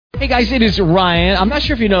Hey guys, it is Ryan. I'm not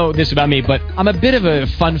sure if you know this about me, but I'm a bit of a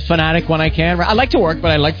fun fanatic when I can. I like to work,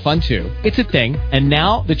 but I like fun too. It's a thing. And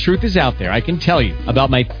now the truth is out there. I can tell you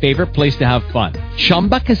about my favorite place to have fun.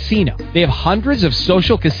 Chumba Casino. They have hundreds of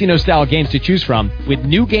social casino style games to choose from with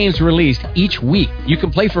new games released each week. You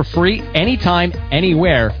can play for free anytime,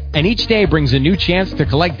 anywhere. And each day brings a new chance to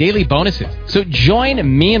collect daily bonuses. So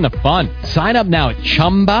join me in the fun. Sign up now at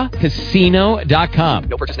ChumbaCasino.com.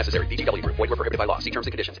 No purchase necessary. VGW Group. Void where prohibited by law. See terms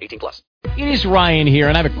and conditions. 18+. It is Ryan here,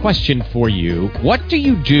 and I have a question for you. What do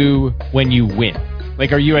you do when you win?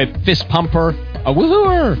 Like, are you a fist pumper, a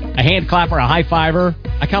woohooer, a hand clapper, a high fiver?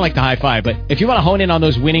 I kind of like the high five, but if you want to hone in on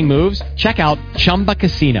those winning moves, check out Chumba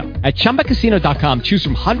Casino. At ChumbaCasino.com, choose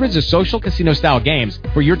from hundreds of social casino-style games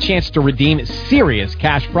for your chance to redeem serious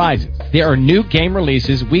cash prizes. There are new game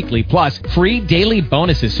releases weekly, plus free daily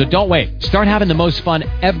bonuses, so don't wait. Start having the most fun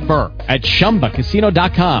ever at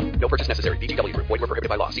ChumbaCasino.com. No purchase necessary. VGW Group. Void where prohibited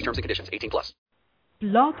by law. See terms and conditions. 18+.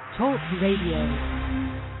 Blog Talk Radio.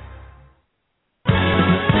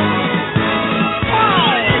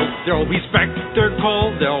 There'll be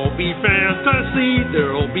spectacle, there'll be fantasy,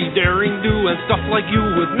 there'll be daring do and stuff like you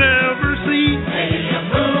would never see. Hey, a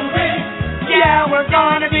movie, yeah, we're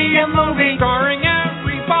gonna be a movie, Starring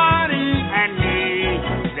everybody and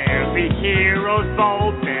me. There'll be heroes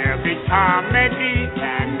bold, there'll be comedy,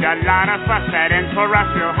 and a lot of fuss that ends for us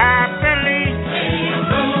real happily. Hey, a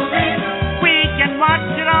movie, we can watch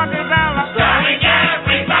it all develop, starring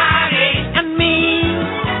everybody and me.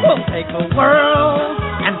 We'll take the world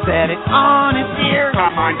and set it on its ear.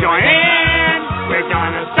 Come on, join in. We're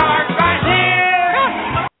gonna start right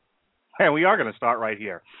here. Hey, we are going to start right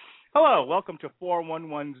here. Hello, welcome to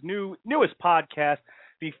 411's newest podcast,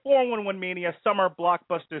 the 411 Mania Summer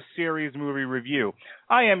Blockbuster Series Movie Review.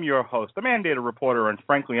 I am your host, the mandated reporter, and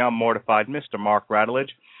frankly, I'm mortified, Mr. Mark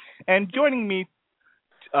Radulich. And joining me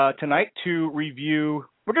tonight to review,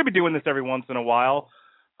 we're going to be doing this every once in a while,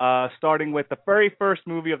 starting with the very first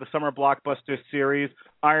movie of the Summer Blockbuster series,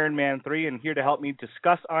 Iron Man 3. And here to help me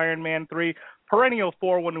discuss Iron Man 3, perennial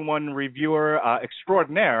 411 reviewer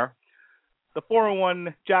extraordinaire, the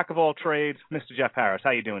 401 jack of all trades, Mr. Jeff Harris. How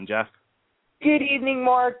you doing, Jeff? Good evening,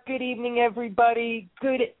 Mark. Good evening, everybody.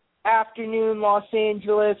 Good afternoon, Los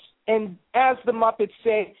Angeles. And as the Muppets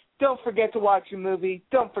say, don't forget to watch a movie.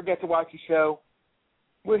 Don't forget to watch a show.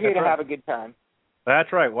 We're here to have a good time.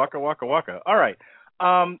 That's right. Waka, waka, waka. All right.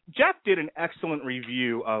 Jeff did an excellent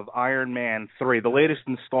review of Iron Man 3, the latest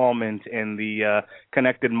installment in the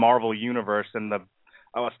connected Marvel universe and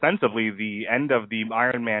ostensibly the end of the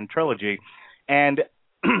Iron Man trilogy. And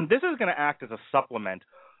this is going to act as a supplement.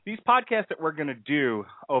 These podcasts that we're going to do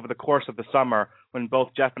over the course of the summer, when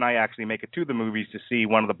both Jeff and I actually make it to the movies to see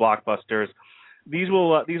one of the blockbusters, these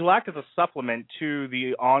will act as a supplement to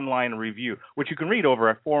the online review, which you can read over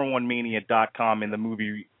at 401mania.com in the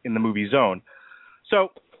movie zone.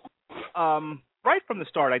 So, right from the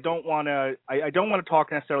start, I don't want to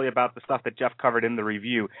talk necessarily about the stuff that Jeff covered in the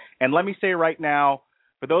review. And let me say right now,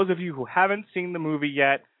 for those of you who haven't seen the movie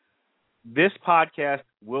yet, this podcast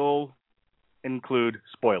will include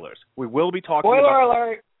spoilers. We will be talking Spoiler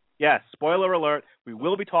alert! Yes, spoiler alert. We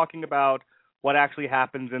will be talking about what actually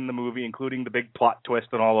happens in the movie, including the big plot twist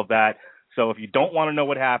and all of that. So if you don't want to know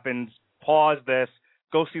what happens, pause this,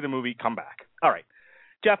 go see the movie, come back. All right.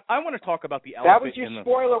 Jeff, I want to talk about the elephant. That was your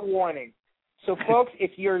spoiler warning. So, folks,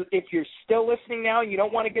 if you're still listening now and you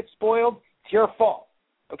don't want to get spoiled, it's your fault,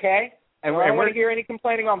 okay? And I don't want to hear any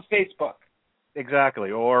complaining on Facebook.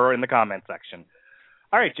 Exactly, or in the comment section.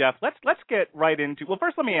 All right, Jeff, let's get right into. Well,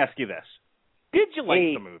 first, let me ask you this: did you like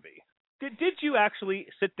the movie? Did you actually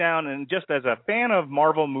sit down and, just as a fan of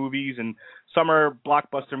Marvel movies and summer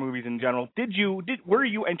blockbuster movies in general, were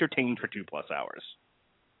you entertained for 2+ hours?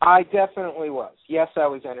 I definitely was. Yes, I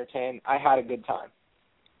was entertained. I had a good time.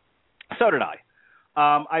 So did I.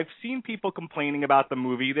 I've seen people complaining about the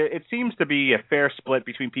movie. It seems to be a fair split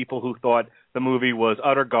between people who thought the movie was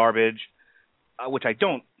utter garbage, which I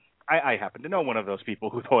don't. I happen to know one of those people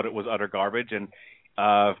who thought it was utter garbage, and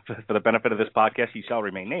for the benefit of this podcast, he shall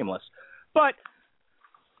remain nameless. But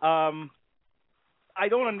I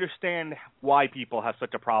don't understand why people have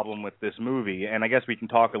such a problem with this movie, and I guess we can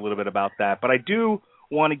talk a little bit about that. But I do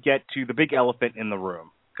want to get to the big elephant in the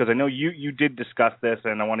room, because I know you did discuss this,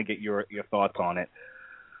 and I want to get your thoughts on it.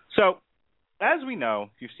 So, as we know,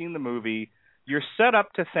 if you've seen the movie, you're set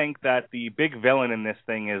up to think that the big villain in this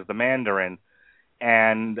thing is the Mandarin,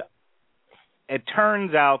 and it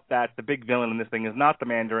turns out that the big villain in this thing is not the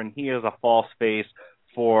Mandarin. He is a false face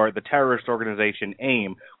for the terrorist organization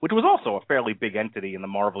AIM, which was also a fairly big entity in the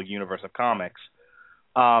Marvel universe of comics.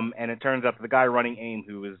 And it turns out that the guy running AIM,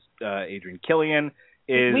 who is Adrian Killian,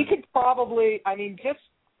 We could probably, just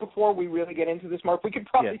before we really get into this, Mark, we could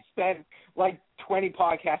probably spend like 20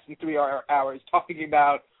 podcasts in 3 hours talking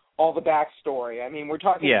about all the backstory. I mean, we're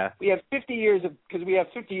talking. Yeah. We have 50 years of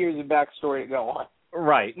backstory to go on.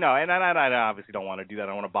 Right. No, and I obviously don't want to do that. I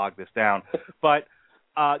don't want to bog this down. But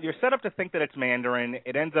you're set up to think that it's Mandarin.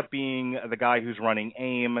 It ends up being the guy who's running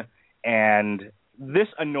AIM, and this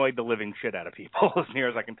annoyed the living shit out of people, as near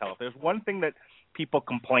as I can tell. If there's one thing that people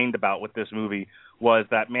complained about with this movie was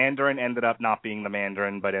that Mandarin ended up not being the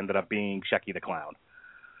Mandarin, but ended up being Shecky the Clown.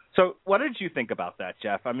 So what did you think about that,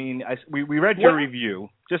 Jeff? I mean, we read your review.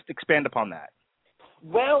 Just expand upon that.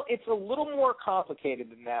 Well, it's a little more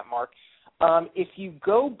complicated than that, Mark. If you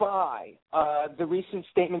go by the recent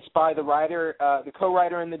statements by the writer, the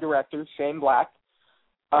co-writer and the director, Shane Black,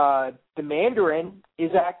 the Mandarin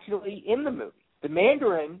is actually in the movie. The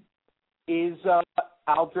Mandarin is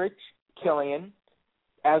Aldrich Killian,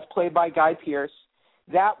 as played by Guy Pearce.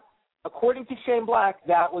 That, according to Shane Black,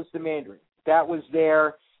 that was the Mandarin. That was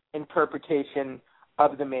their interpretation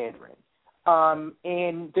of the Mandarin.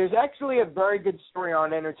 And there's actually a very good story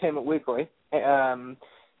on Entertainment Weekly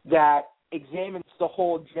that examines the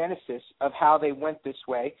whole genesis of how they went this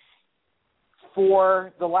way.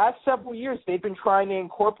 For the last several years, they've been trying to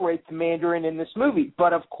incorporate the Mandarin in this movie.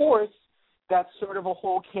 But, of course, that's sort of a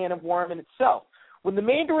whole can of worm in itself. When the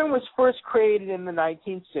Mandarin was first created in the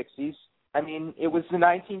 1960s, it was the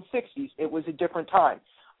 1960s. It was a different time.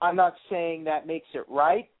 I'm not saying that makes it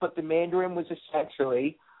right, but the Mandarin was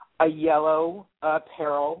essentially a yellow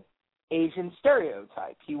apparel Asian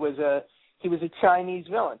stereotype. He was a Chinese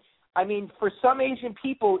villain. For some Asian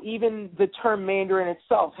people, even the term Mandarin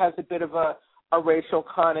itself has a bit of a racial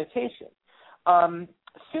connotation.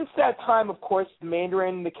 Since that time, of course, the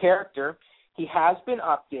Mandarin, the character, he has been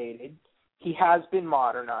updated. He has been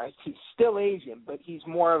modernized. He's still Asian, but he's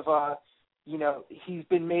more of a, he's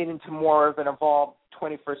been made into more of an evolved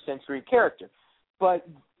 21st century character. But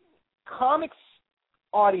comics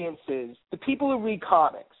audiences, the people who read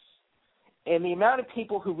comics, and the amount of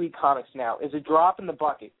people who read comics now is a drop in the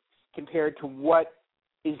bucket compared to what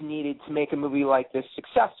is needed to make a movie like this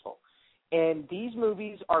successful. And these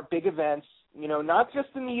movies are big events, not just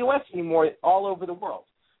in the U.S. anymore, all over the world.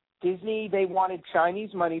 Disney, they wanted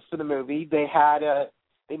Chinese money for the movie. They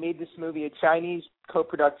made this movie a Chinese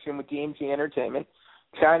co-production with DMG Entertainment.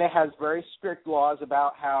 China has very strict laws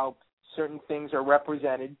about how certain things are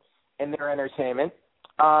represented in their entertainment.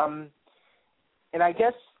 And I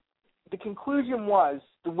guess the conclusion was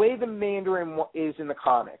the way the Mandarin is in the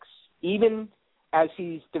comics, even as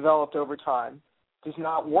he's developed over time, does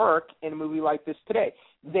not work in a movie like this today.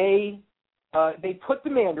 They put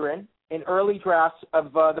the Mandarin in early drafts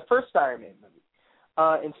of the first Iron Man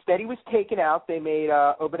movie. Instead, he was taken out. They made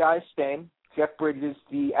Obadiah Stane, Jeff Bridges,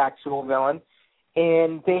 the actual villain,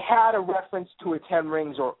 and they had a reference to a Ten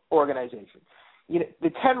Rings organization.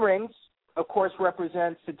 The Ten Rings, of course,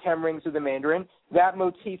 represents the Ten Rings of the Mandarin. That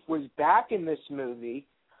motif was back in this movie.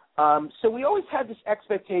 So we always had this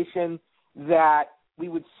expectation that we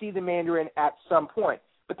would see the Mandarin at some point.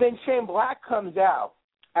 But then Shane Black comes out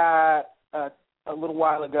a little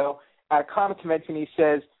while ago at a comic convention. He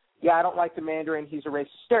says, yeah, I don't like the Mandarin. He's a racist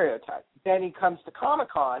stereotype. Then he comes to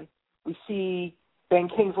Comic-Con. We see Ben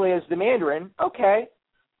Kingsley as the Mandarin. Okay.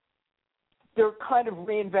 They're kind of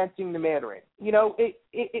reinventing the Mandarin.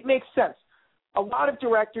 It makes sense. A lot of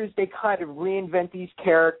directors, they kind of reinvent these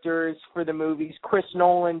characters for the movies. Chris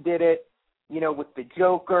Nolan did it, with the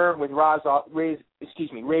Joker, with Ra's al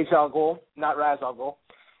Ghul, not Ra's al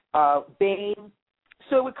Ghul, Bane.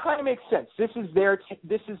 So it kind of makes sense. This is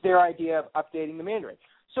their idea of updating the Mandarin.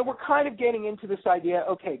 So we're kind of getting into this idea.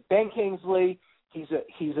 Okay, Ben Kingsley, he's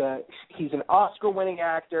an Oscar-winning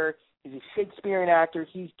actor. He's a Shakespearean actor.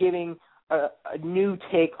 He's giving a new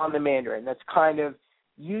take on the Mandarin that's kind of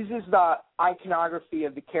uses the iconography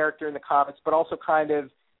of the character in the comics, but also kind of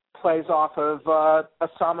plays off of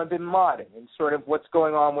Osama bin Laden and sort of what's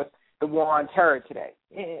going on with the war on terror today.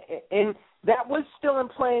 And that was still in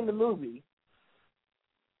play in the movie.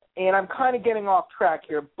 And I'm kind of getting off track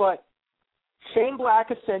here, but Shane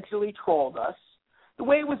Black essentially trolled us. The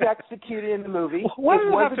way it was executed in the movie. Why does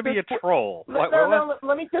it have to be a troll? No,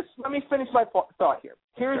 let me finish my thought here.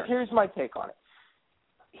 Here's my take on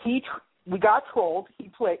it. We got trolled.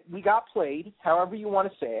 We got played, however you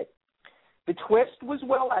want to say it. The twist was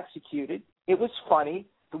well executed. It was funny.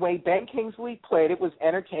 The way Ben Kingsley played it was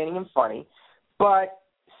entertaining and funny. But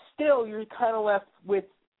still, you're kind of left with,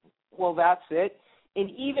 well, that's it. And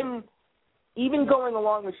even going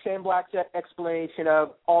along with Shane Black's explanation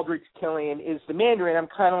of Aldrich Killian is the Mandarin, I'm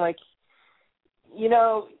kind of like,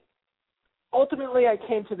 ultimately I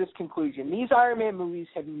came to this conclusion. These Iron Man movies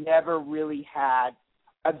have never really had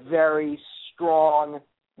a very strong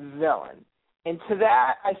villain. And to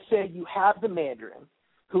that, I say you have the Mandarin,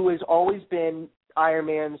 who has always been Iron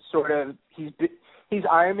Man's he's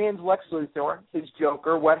Iron Man's Lex Luthor, his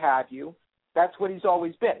Joker, what have you. That's what he's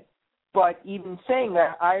always been. But even saying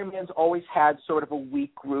that, Iron Man's always had sort of a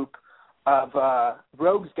weak group of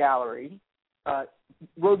Rogues Gallery.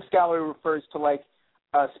 Rogues Gallery refers to like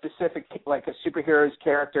a specific, like a superhero's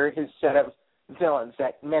character, his set of villains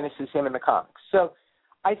that menaces him in the comics. So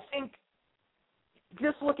I think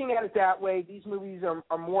just looking at it that way, these movies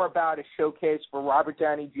are more about a showcase for Robert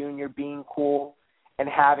Downey Jr. being cool and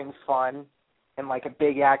having fun and like a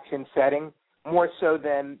big action setting, more so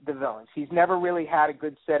than the villains. He's never really had a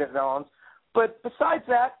good set of villains. But besides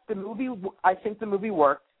that, I think the movie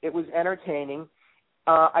worked. It was entertaining.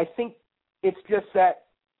 I think it's just that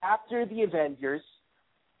after the Avengers,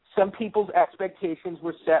 some people's expectations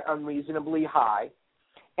were set unreasonably high.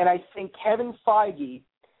 And I think Kevin Feige,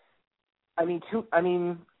 I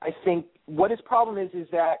think what his problem is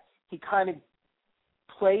that he kind of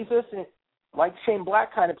plays us, like Shane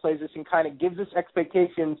Black kind of plays us, and kind of gives us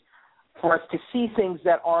expectations for us to see things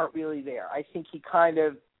that aren't really there. I think he kind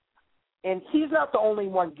of, and he's not the only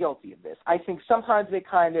one guilty of this. I think sometimes they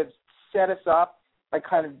kind of set us up by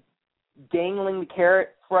kind of dangling the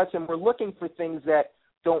carrot for us, and we're looking for things that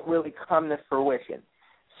don't really come to fruition.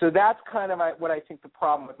 So that's kind of what I think the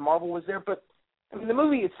problem with Marvel was there. But I mean, the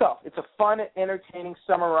movie itself, it's a fun, entertaining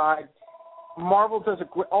summer ride. Marvel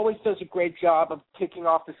always does a great job of kicking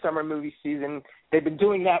off the summer movie season. They've been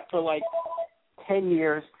doing that for like 10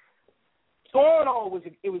 years. So all in all,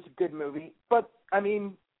 it was a good movie. But I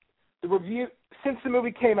mean, the review since the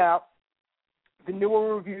movie came out, the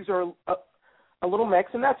newer reviews are a little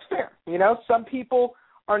mixed, and that's fair. You know, some people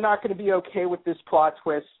are not going to be okay with this plot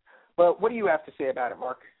twist. But what do you have to say about it,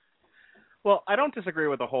 Mark? Well, I don't disagree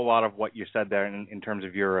with a whole lot of what you said there in terms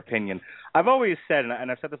of your opinion. I've always said,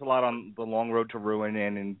 and I've said this a lot on The Long Road to Ruin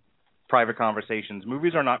and in private conversations,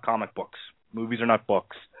 movies are not comic books. Movies are not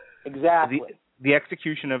books. Exactly. The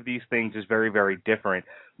execution of these things is very, very different.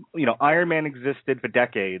 You know, Iron Man existed for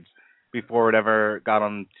decades before it ever got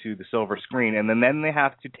onto the silver screen, and then they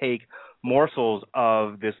have to take morsels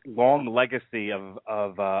of this long legacy of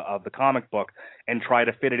the comic book and try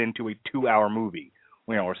to fit it into a 2-hour movie,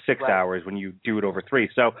 you know, or 6 hours when you do it over 3.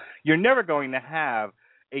 So you're never going to have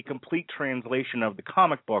a complete translation of the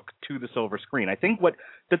comic book to the silver screen. I think what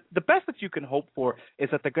the best that you can hope for is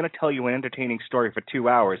that they're going to tell you an entertaining story for 2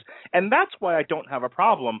 hours, and that's why I don't have a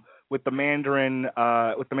problem with the Mandarin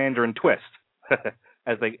twist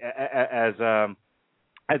as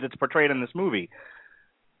it's portrayed in this movie.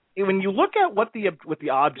 When you look at what the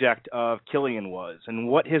object of Killian was and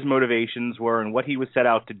what his motivations were and what he was set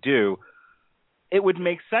out to do, it would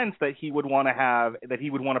make sense that he would want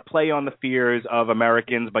to play on the fears of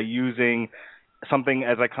Americans by using something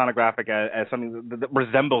as iconographic as something that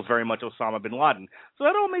resembles very much Osama bin Laden. So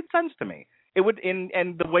that all made sense to me. It would,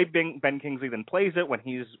 and the way Ben Kingsley then plays it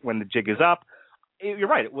when the jig is up, you're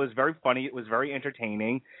right. It was very funny. It was very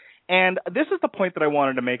entertaining. And this is the point that I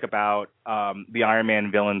wanted to make about the Iron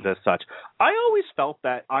Man villains as such. I always felt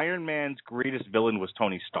that Iron Man's greatest villain was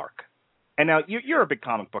Tony Stark. And now you're a big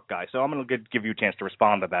comic book guy, so I'm going to give you a chance to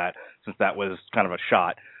respond to that since that was kind of a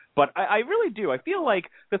shot. But I really do. I feel like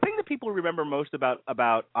the thing that people remember most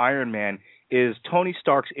about Iron Man is Tony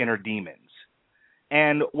Stark's inner demons.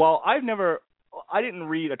 And while I didn't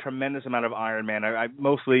read a tremendous amount of Iron Man. I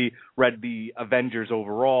mostly read the Avengers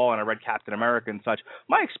overall, and I read Captain America and such.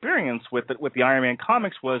 My experience with the Iron Man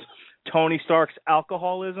comics was Tony Stark's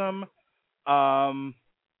alcoholism,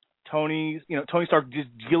 Tony Stark just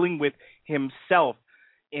dealing with himself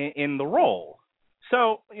in the role.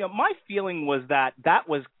 So, you know, my feeling was that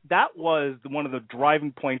was one of the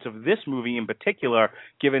driving points of this movie in particular,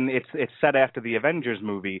 given it's set after the Avengers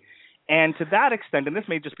movie. And to that extent, and this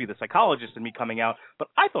may just be the psychologist in me coming out, but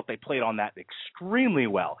I thought they played on that extremely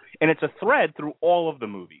well. And it's a thread through all of the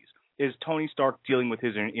movies, is Tony Stark dealing with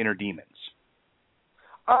his inner demons.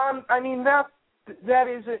 I mean, that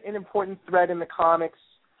is an important thread in the comics.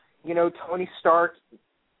 You know, Tony Stark,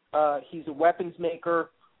 he's a weapons maker.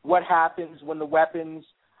 What happens when the weapons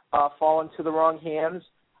fall into the wrong hands?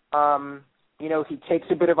 You know, he takes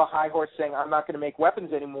a bit of a high horse saying, I'm not going to make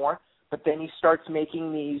weapons anymore. But then he starts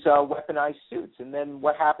making these weaponized suits. And then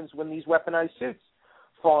what happens when these weaponized suits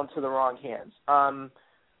fall into the wrong hands?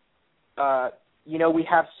 You know, we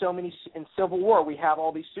have so many in Civil War. We have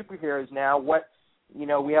all these superheroes now.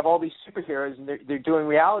 We have all these superheroes, and they're doing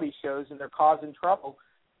reality shows, and they're causing trouble.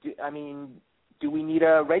 I mean, Do we need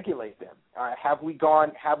to regulate them? Have we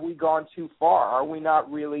gone too far? Are we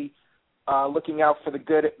not really looking out for the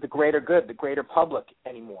greater good, the greater public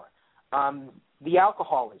anymore? The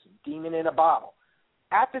alcoholism, demon in a bottle.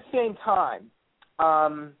 At the same time, I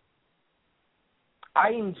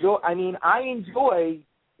enjoy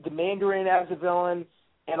the Mandarin as a villain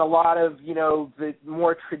and a lot of, the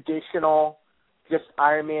more traditional just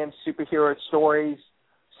Iron Man superhero stories.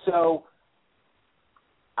 So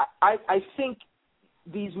I think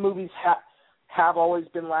these movies have always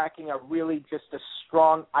been lacking a really just a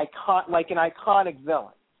strong an iconic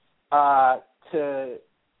villain to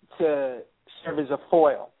serve as a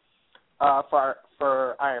foil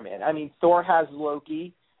for Iron Man. I mean, Thor has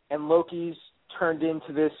Loki, and Loki's turned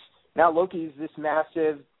into this. Now Loki's this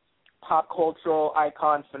massive pop cultural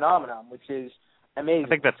icon phenomenon, which is amazing. I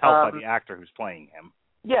think that's helped by the actor who's playing him.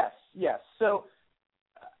 Yes. So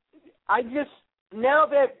now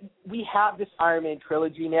that we have this Iron Man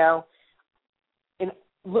trilogy now, and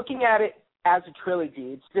looking at it as a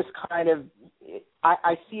trilogy, it's just kind of,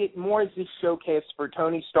 I see it more as this showcase for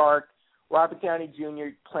Tony Stark, Robert Downey Jr.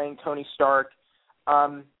 playing Tony Stark.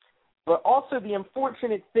 But also the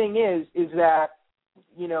unfortunate thing is that,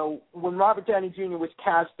 when Robert Downey Jr. was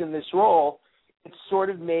cast in this role, it sort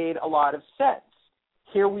of made a lot of sense.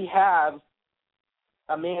 Here we have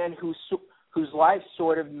a man whose life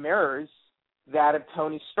sort of mirrors that of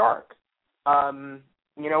Tony Stark.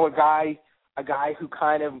 A guy who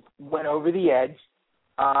kind of went over the edge.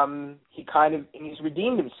 He's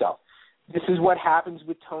redeemed himself. This is what happens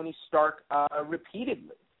with Tony Stark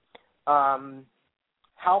repeatedly.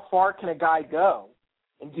 How far can a guy go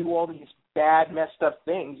and do all these bad, messed up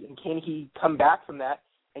things, and can he come back from that?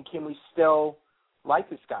 And can we still like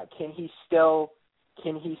this guy? Can he still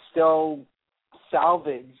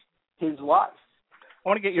salvage his life? I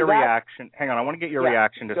want to get your reaction. Hang on, I want to get your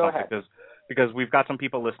reaction to something because we've got some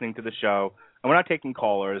people listening to the show, and we're not taking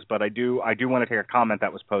callers, but I do want to take a comment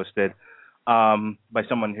that was posted by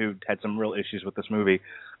someone who had some real issues with this movie.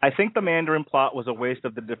 I think the Mandarin plot was a waste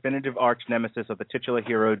of the definitive arch nemesis of the titular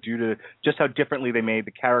hero due to just how differently they made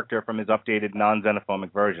the character from his updated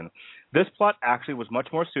non-xenophobic version. This plot actually was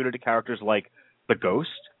much more suited to characters like the Ghost,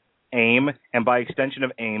 AIM, and by extension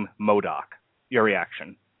of AIM, MODOK. Your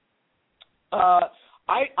reaction?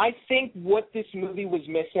 I think what this movie was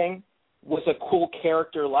missing was a cool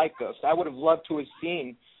character like Ghost. I would have loved to have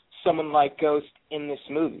seen someone like Ghost in this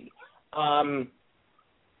movie.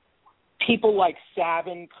 People like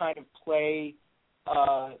Savin kind of play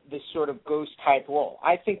this sort of Ghost type role.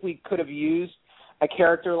 I think we could have used a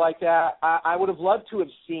character like that. I would have loved to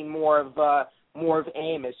have seen more of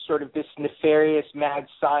AIM as sort of this nefarious mad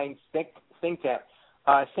science think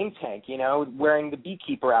tank, wearing the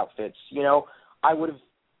beekeeper outfits. I would have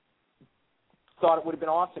thought it would have been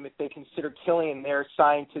awesome if they considered Killian their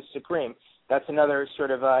scientist supreme. That's another sort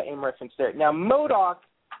of AIM reference there. Now, MODOK,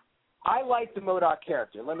 I like the MODOK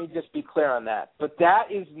character. Let me just be clear on that. But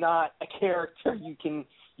that is not a character you can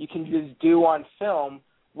just do on film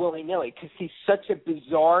willy-nilly, because he's such a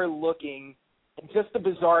bizarre-looking and just a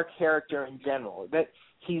bizarre character in general. That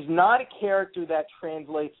he's not a character that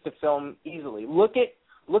translates to film easily. Look at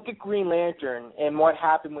Green Lantern and what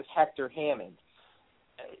happened with Hector Hammond.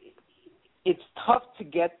 It's tough to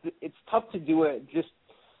do a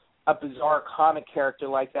bizarre comic character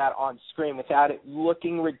like that on screen without it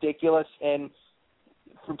looking ridiculous and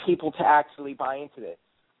for people to actually buy into it.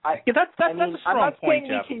 That's a strong I'm not point,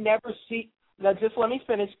 saying Jeff. we can never see. Now, just let me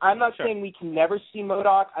finish. I'm not saying we can never see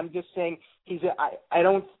MODOK. I'm just saying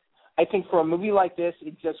I think for a movie like this,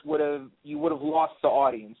 you would have lost the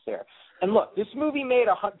audience there. And look, this movie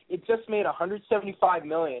just made $175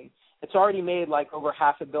 million. It's already made like over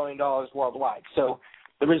 $500 million worldwide. So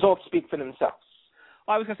the results speak for themselves.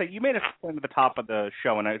 Well, I was going to say, you made a point at the top of the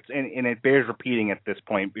show, and it bears repeating at this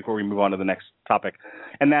point before we move on to the next topic,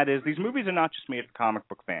 and that is these movies are not just made for comic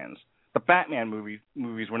book fans. The Batman movies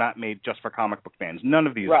were not made just for comic book fans. None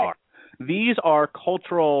of these are. These are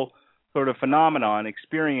cultural sort of phenomenon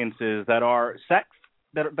experiences that are set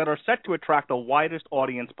to attract the widest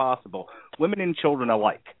audience possible, women and children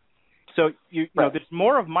alike. So, you know, there's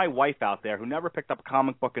more of my wife out there who never picked up a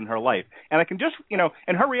comic book in her life. And I can just,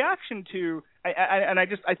 and her reaction to,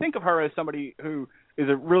 I think of her as somebody who is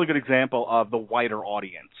a really good example of the wider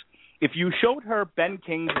audience. If you showed her Ben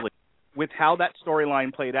Kingsley with how that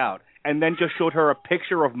storyline played out and then just showed her a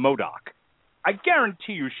picture of MODOK, I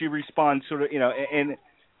guarantee you she responds sort of,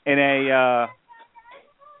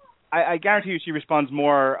 I guarantee you she responds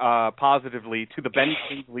more positively to the Ben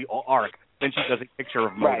Kingsley arc than she does a picture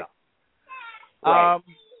of MODOK. Right.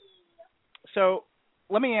 So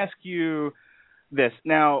let me ask you, this.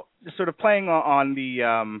 Now, sort of playing on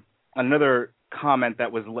the another comment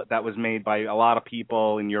that was made by a lot of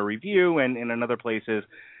people in your review and in other places,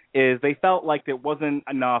 is they felt like there wasn't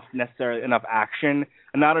necessarily enough action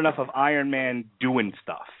and not enough of Iron Man doing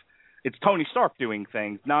stuff. It's Tony Stark doing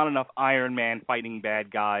things, not enough Iron Man fighting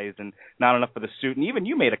bad guys, and not enough for the suit. And even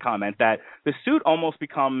you made a comment that the suit almost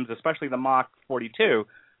becomes, especially the Mach 42,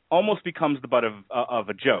 almost becomes the butt of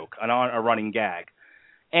a joke, a running gag.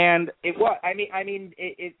 And it was. I mean,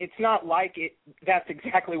 it's not like it. That's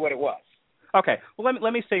exactly what it was. Okay. Well,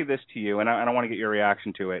 let me say this to you, and I want to get your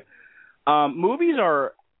reaction to it. I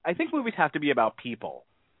think movies have to be about people.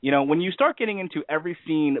 You know, when you start getting into every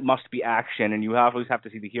scene must be action, and you always have to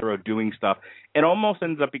see the hero doing stuff, it almost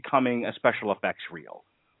ends up becoming a special effects reel,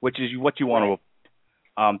 which is what you want to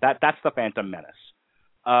avoid. That's the Phantom Menace.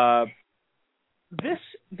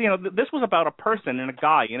 This was about a person and a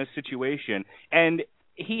guy in a situation, and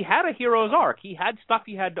he had a hero's arc. He had stuff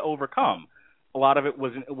he had to overcome. A lot of it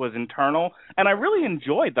was internal, and I really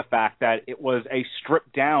enjoyed the fact that it was a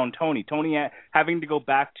stripped down Tony having to go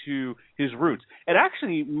back to his roots. It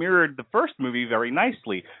actually mirrored the first movie very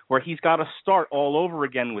nicely, where he's got to start all over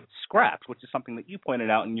again with scraps, which is something that you pointed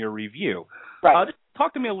out in your review. Right. Just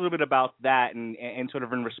talk to me a little bit about that, and sort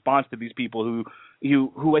of in response to these people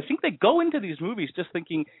who I think they go into these movies just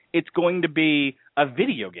thinking it's going to be a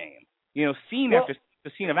video game, scene after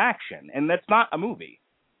scene of action, and that's not a movie.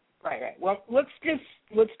 Right. Well, let's just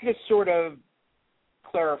sort of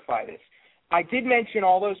clarify this. I did mention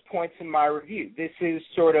all those points in my review. This is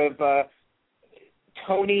sort of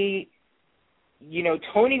Tony.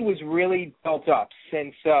 Tony was really built up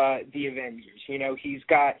since the Avengers. He's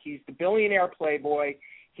the billionaire playboy.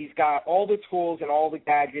 He's got all the tools and all the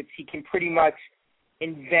gadgets. He can pretty much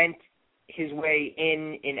invent his way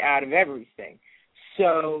in and out of everything.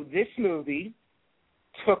 So this movie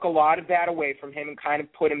took a lot of that away from him and kind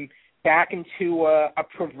of put him back into a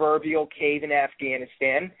proverbial cave in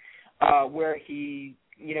Afghanistan, where he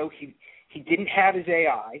didn't have his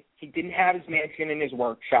AI, he didn't have his mansion in his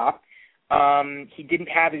workshop, he didn't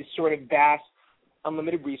have his sort of vast,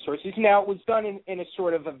 unlimited resources. Now, it was done in a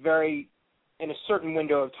sort of in a certain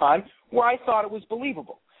window of time where I thought it was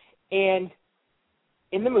believable. And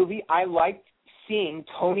in the movie, I liked seeing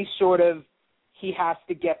Tony sort of, he has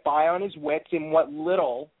to get by on his wits in what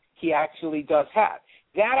little he actually does have.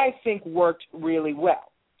 That, I think, worked really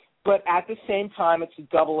well. But at the same time, it's a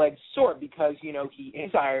double-edged sword because, he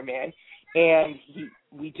is Iron Man, and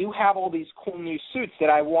we do have all these cool new suits that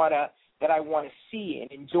I want to see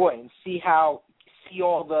and enjoy and see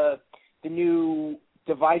all the new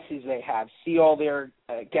devices they have, see all their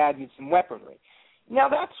gadgets and weaponry. Now,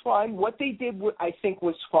 that's fine. What they did, I think,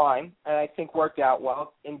 was fine, and I think worked out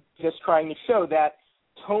well, in just trying to show that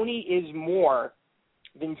Tony is more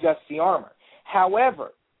than just the armor.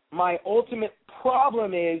 However, my ultimate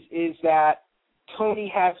problem is that Tony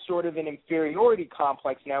has sort of an inferiority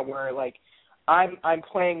complex now where, like, I'm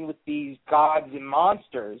playing with these gods and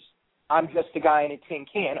monsters. I'm just a guy in a tin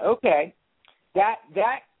can. Okay, that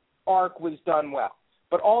arc was done well.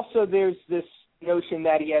 But also there's this notion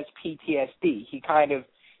that he has PTSD. He kind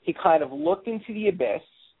of looked into the abyss.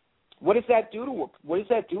 What does that do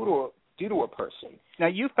to a person? Now,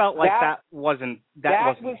 you felt like that wasn't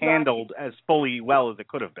handled as fully well as it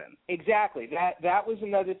could have been. Exactly. That was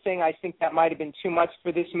another thing I think that might have been too much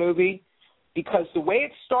for this movie, because the way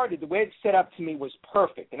it started, the way it set up to me was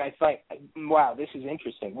perfect, and I thought, wow, this is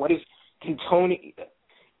interesting. Can Tony?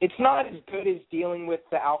 It's not as good as dealing with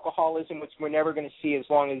the alcoholism, which we're never going to see as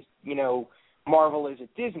long as Marvel is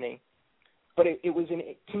at Disney, but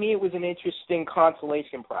to me it was an interesting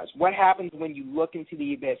consolation prize. What happens when you look into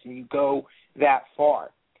the abyss and you go that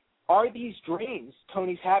far? Are these dreams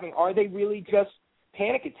Tony's having, are they really just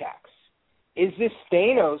panic attacks? Is this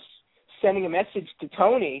Thanos sending a message to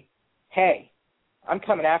Tony, hey, I'm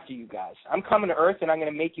coming after you guys. I'm coming to Earth and I'm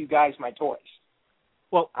going to make you guys my toys?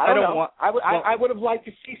 Well, I don't know. I would have liked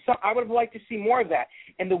to see I would have liked to see more of that.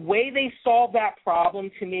 And the way they solved that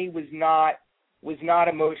problem to me was not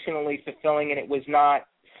emotionally fulfilling, and it was not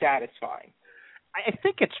satisfying. I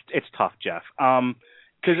think it's tough, Jeff.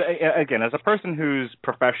 Because again, as a person whose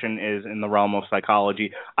profession is in the realm of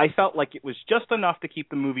psychology, I felt like it was just enough to keep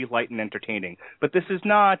the movie light and entertaining. But this is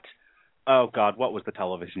not. Oh God, what was the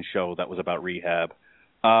television show that was about rehab?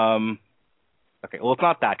 Okay, well, it's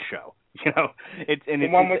not that show. It's the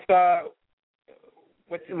one with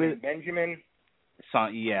what's his name, Benjamin?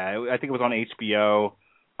 Yeah, I think it was on HBO.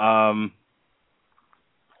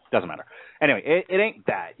 Doesn't matter. Anyway, it ain't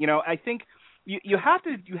that. I think you have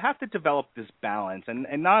to develop this balance, and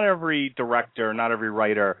not every director, not every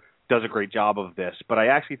writer does a great job of this, but I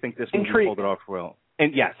actually think this movie pulled it off well.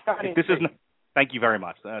 And yes, this is not, thank you very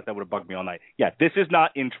much. That would have bugged me all night. Yeah, this is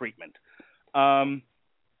not in treatment.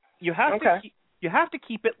 You have to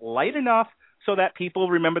keep it light enough so that people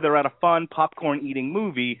remember they're at a fun popcorn-eating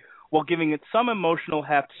movie while giving it some emotional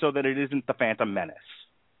heft so that it isn't the Phantom Menace.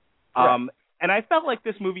 Right. And I felt like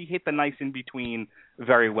this movie hit the nice in-between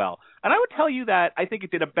very well. And I would tell you that I think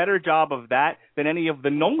it did a better job of that than any of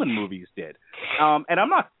the Nolan movies did. And I'm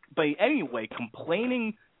not by any way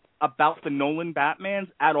complaining about the Nolan Batmans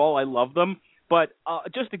at all. I love them. But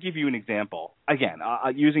just to give you an example, again,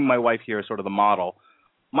 using my wife here as sort of the model,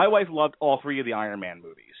 my wife loved all three of the Iron Man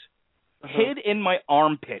movies. Hid in my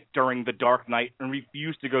armpit during The Dark Knight and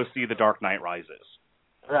refused to go see The Dark Knight Rises.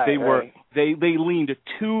 Right, they leaned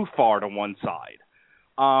too far to one side.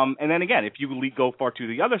 And then again, if you go far to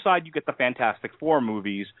the other side, you get the Fantastic Four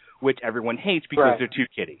movies, which everyone hates because they're too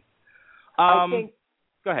kiddie. I think,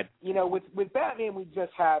 go ahead. With Batman, we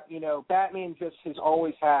just have, Batman just has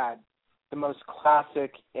always had the most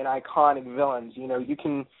classic and iconic villains.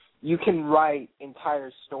 You can write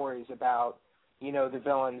entire stories about, the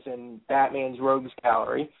villains in Batman's Rogues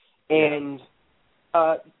Gallery. And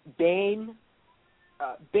Bane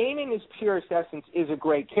in his purest essence is a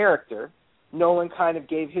great character. Nolan kind of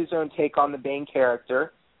gave his own take on the Bane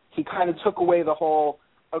character. He kind of took away the whole,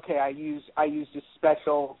 I used a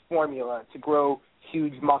special formula to grow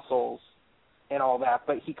huge muscles and all that,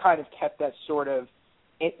 but he kind of kept that sort of,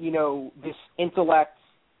 this intellect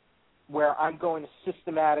where I'm going to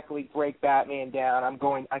systematically break Batman down. I'm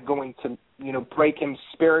going to, break him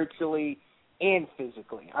spiritually and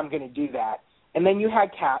physically. I'm going to do that. And then you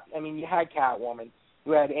had Catwoman.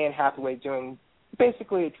 You had Anne Hathaway doing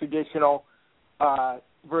basically a traditional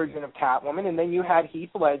version of Catwoman, and then you had Heath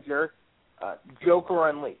Ledger, Joker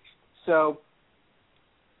Unleashed. So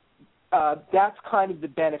that's kind of the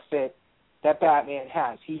benefit that Batman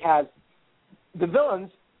has. The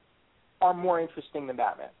villains are more interesting than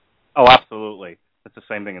Batman. Oh, absolutely. It's the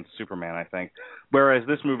same thing in Superman, I think. Whereas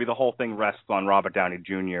this movie, the whole thing rests on Robert Downey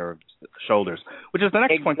Jr.'s shoulders, which is the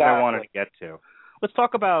next point that I wanted to get to. Let's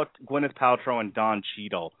talk about Gwyneth Paltrow and Don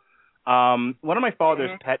Cheadle. One of my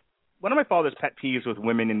father's pet peeves with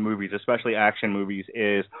women in movies, especially action movies,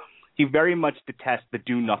 is he very much detests the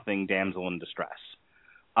do-nothing damsel in distress.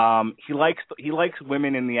 He likes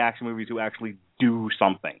women in the action movies who actually do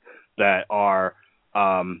something, that are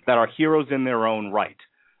heroes in their own right.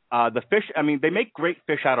 The fish, they make great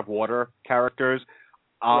fish out of water characters.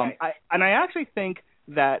 I actually think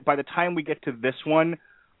that by the time we get to this one,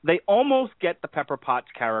 they almost get the Pepper Potts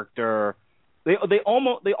character. They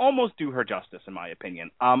almost do her justice, in my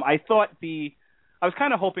opinion. I was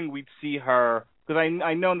kind of hoping we'd see her, because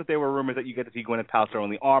I know that there were rumors that you get to see Gwyneth Paltrow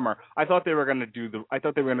in the armor. I thought they were going to do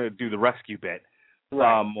the rescue bit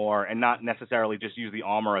more, and not necessarily just use the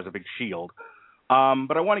armor as a big shield.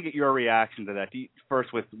 But I want to get your reaction to that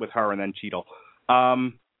first with her and then Cheadle.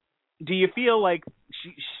 Do you feel like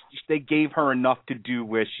they gave her enough to do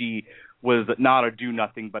where she was not a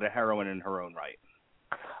do-nothing but a heroine in her own right?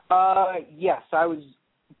 Yes, I was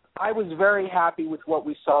very happy with what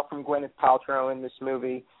we saw from Gwyneth Paltrow in this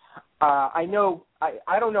movie. I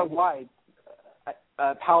don't know why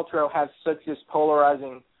Paltrow has such this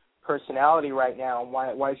polarizing personality right now, and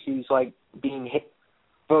why she's like being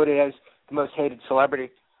voted as the most hated celebrity.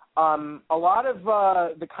 A lot of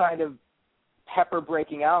the kind of pepper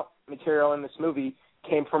breaking out material in this movie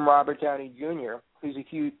came from Robert Downey Jr., who's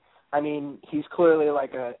he's clearly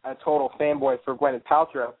like a total fanboy for Gwyneth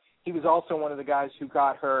Paltrow. He was also one of the guys who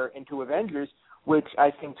got her into Avengers, which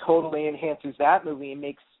I think totally enhances that movie and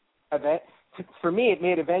makes for me, it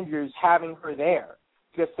made Avengers having her there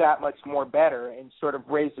just that much more better and sort of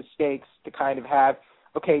raise the stakes to kind of have,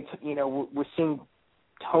 we're seeing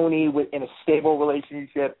Tony in a stable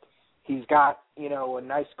relationship. He's got, a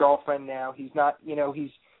nice girlfriend now. He's not,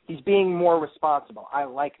 he's being more responsible. I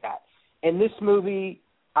like that. In this movie,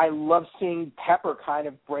 I love seeing Pepper kind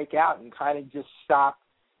of break out and kind of just stop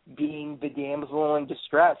being the damsel in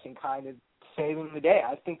distress and kind of saving the day.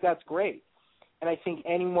 I think that's great. And I think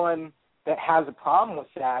anyone that has a problem with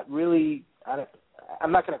that really,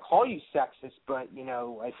 I'm not going to call you sexist, but,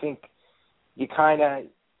 I think you kind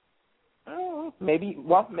of, maybe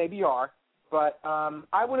you are. But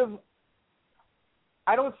I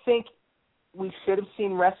don't think we should have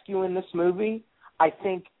seen rescue in this movie. I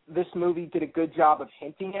think this movie did a good job of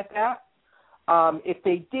hinting at that. If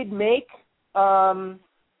they did make her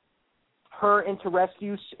into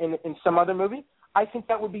rescue in some other movie, I think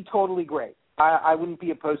that would be totally great. I wouldn't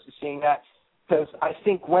be opposed to seeing that, because I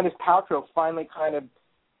think Gwyneth Paltrow finally kind of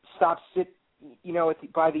stopped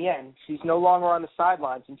by the end, she's no longer on the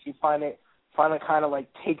sidelines, and she finally kind of like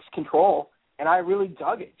takes control. And I really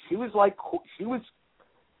dug it. She was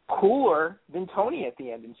cooler than Tony at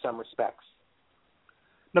the end in some respects.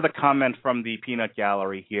 Another comment from the Peanut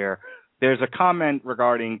Gallery here. There's a comment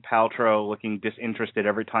regarding Paltrow looking disinterested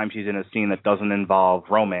every time she's in a scene that doesn't involve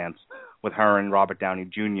romance with her and Robert Downey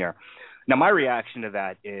Jr. Now, my reaction to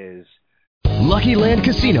that is... Lucky Land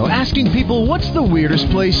Casino, asking people, what's the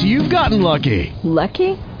weirdest place you've gotten lucky?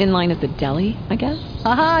 Lucky? In line at the deli, I guess?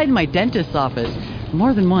 Aha, in my dentist's office.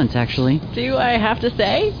 More than once, actually. Do I have to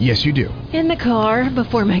say? Yes, you do. In the car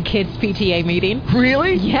before my kids' PTA meeting.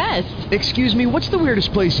 Really? Yes. Excuse me, what's the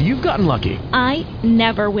weirdest place you've gotten lucky? I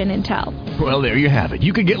never win and tell. Well, there you have it.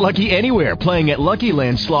 You can get lucky anywhere, playing at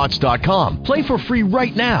LuckyLandSlots.com. Play for free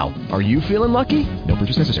right now. Are you feeling lucky? No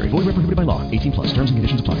purchase necessary. Void where prohibited by law. 18+. Terms and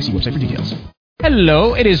conditions apply. See website for details.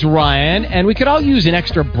 Hello, it is Ryan, and we could all use an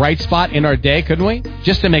extra bright spot in our day, couldn't we?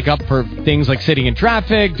 Just to make up for things like sitting in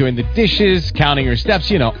traffic, doing the dishes, counting your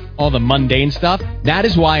steps, all the mundane stuff. That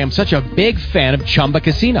is why I'm such a big fan of Chumba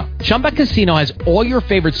Casino. Chumba Casino has all your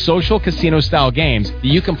favorite social casino-style games that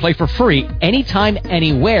you can play for free anytime,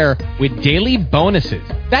 anywhere with daily bonuses.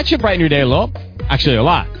 That should brighten your day a little. Actually, a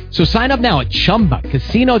lot. So sign up now at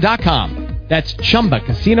ChumbaCasino.com. That's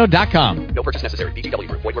ChumbaCasino.com. No purchase necessary. VGW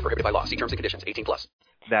Group. Void where prohibited by law. See terms and conditions. 18+.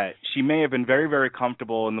 That she may have been very, very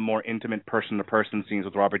comfortable in the more intimate person-to-person scenes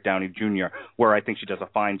with Robert Downey Jr., where I think she does a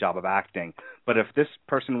fine job of acting. But if this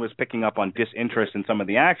person was picking up on disinterest in some of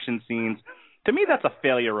the action scenes, to me that's a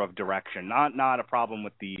failure of direction, not a problem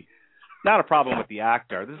with the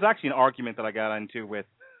actor. This is actually an argument that I got into with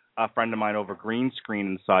a friend of mine over green screen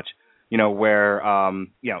and such, where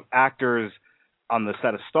actors on the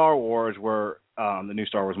set of Star Wars the new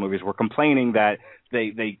Star Wars movies were complaining that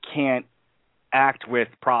they can't act with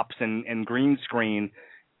props and green screen,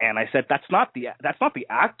 and I said that's not the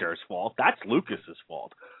actor's fault, that's Lucas's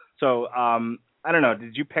fault. So I don't know,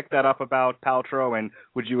 did you pick that up about Paltrow, and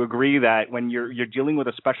would you agree that when you're dealing with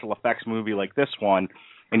a special effects movie like this one,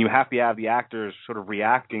 and you have to have the actors sort of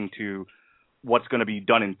reacting to what's going to be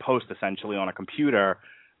done in post essentially on a computer,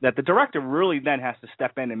 that the director really then has to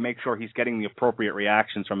step in and make sure he's getting the appropriate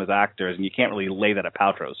reactions from his actors, and you can't really lay that at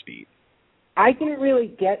Paltrow's feet? I didn't really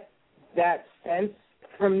get that sense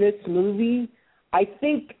from this movie. I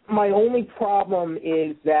think my only problem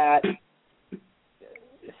is that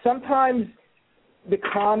sometimes the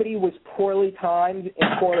comedy was poorly timed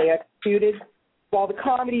and poorly executed. While the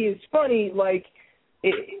comedy is funny, like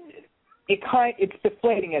it's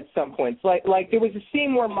deflating at some points. Like there was a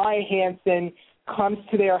scene where Maya Hansen comes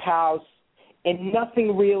to their house and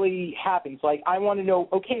nothing really happens. Like, I want to know,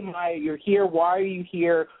 okay, Maya, you're here. Why are you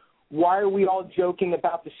here? Why are we all joking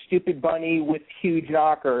about the stupid bunny with huge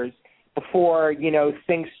knockers before,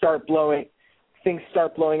 things start blowing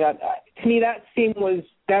up? To me, that scene was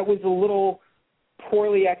a little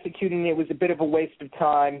poorly executed, and it was a bit of a waste of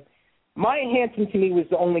time. Maya Hansen, to me, was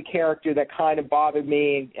the only character that kind of bothered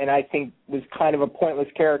me, and I think was kind of a pointless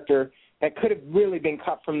character that could have really been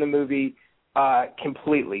cut from the movie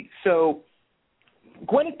completely. So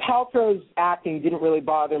Gwyneth Paltrow's acting didn't really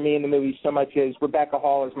bother me in the movie so much as Rebecca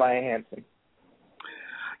Hall as Maya Hansen.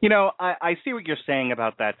 I see what you're saying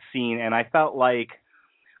about that scene, and I felt like,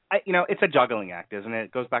 it's a juggling act, isn't it?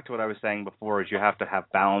 It goes back to what I was saying before, is you have to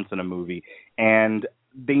have balance in a movie, and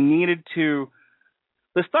they needed to.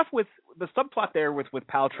 The subplot there with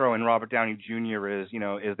Paltrow and Robert Downey Jr. is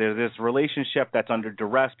there's this relationship that's under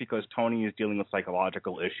duress because Tony is dealing with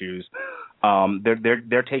psychological issues.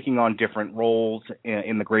 They're taking on different roles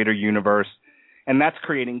in the greater universe, and that's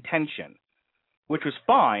creating tension, which was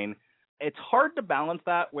fine. It's hard to balance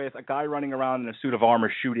that with a guy running around in a suit of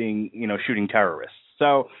armor shooting terrorists.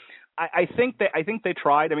 So I think they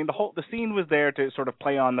tried. I mean, the scene was there to sort of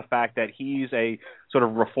play on the fact that he's a sort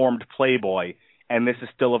of reformed playboy, and this is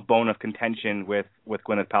still a bone of contention with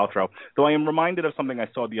Gwyneth Paltrow. Though I am reminded of something I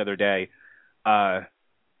saw the other day, sort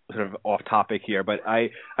of off topic here, but I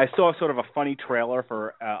saw sort of a funny trailer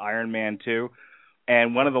for Iron Man 2,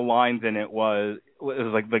 and one of the lines in it was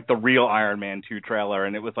like the real Iron Man 2 trailer,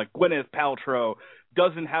 and it was like, Gwyneth Paltrow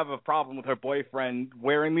doesn't have a problem with her boyfriend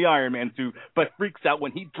wearing the Iron Man suit, but freaks out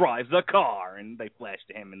when he drives a car, and they flash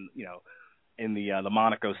to him in the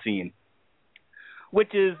Monaco scene,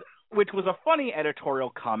 which was a funny editorial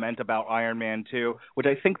comment about Iron Man 2, which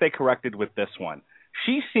I think they corrected with this one.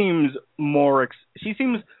 She seems more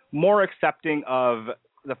accepting of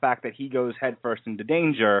the fact that he goes headfirst into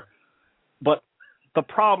danger, but the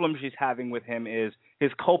problem she's having with him is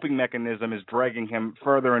his coping mechanism is dragging him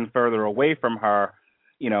further and further away from her,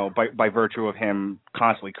 by virtue of him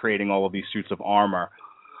constantly creating all of these suits of armor.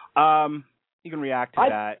 You can react to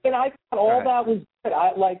that. And I thought all that was good.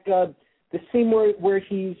 I like the scene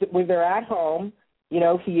where they're at home. You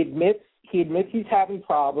know, he admits he's having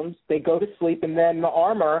problems. They go to sleep, and then the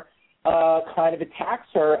armor kind of attacks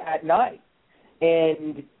her at night,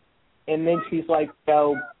 and then she's like,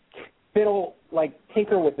 fiddle, like,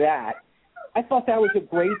 tinker with that. I thought that was a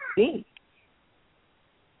great scene.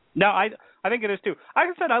 No, I think it is too. Like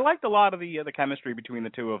I said, I liked a lot of the chemistry between the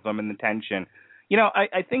two of them and the tension. You know,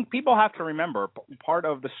 I think people have to remember part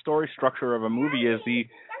of the story structure of a movie is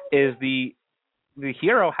the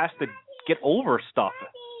hero has to get over stuff.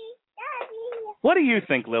 What do you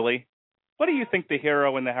think, Lily? What do you think the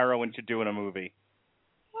hero and the heroine should do in a movie?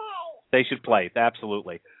 They should play,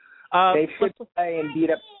 absolutely. They should play and beat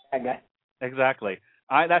up that guy. Exactly.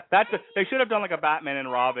 They should have done like a Batman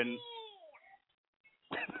and Robin.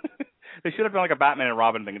 They should have done like a Batman and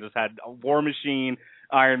Robin thing and just had a War Machine,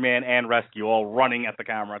 Iron Man, and Rescue all running at the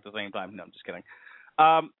camera at the same time. No, I'm just kidding.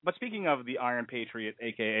 But speaking of the Iron Patriot,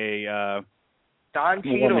 a.k.a. Don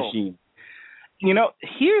War Machine, you know,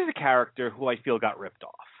 here's a character who I feel got ripped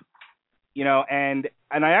off. You know, and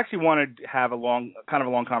I actually wanted to have a long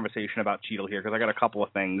conversation about Cheadle here because I got a couple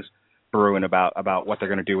of things brewing about what they're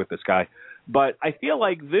going to do with this guy. But I feel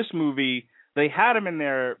like this movie, they had him in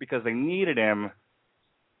there because they needed him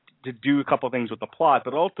to do a couple of things with the plot.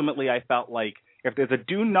 But ultimately, I felt like if there's a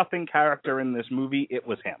do-nothing character in this movie, it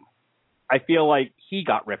was him. I feel like he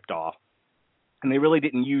got ripped off, and they really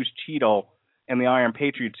didn't use Cheadle and the Iron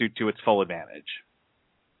Patriot suit to its full advantage.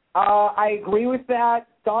 I agree with that.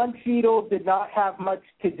 Don Cheadle did not have much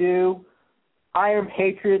to do. Iron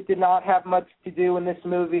Patriot did not have much to do in this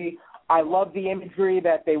movie. I love the imagery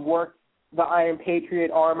that they worked the Iron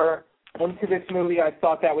Patriot armor into this movie. I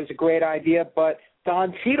thought that was a great idea, but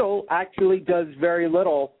Don Cheadle actually does very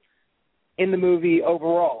little in the movie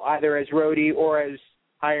overall, either as Rhodey or as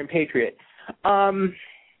Iron Patriot.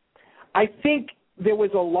 I think there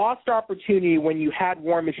was a lost opportunity when you had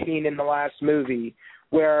War Machine in the last movie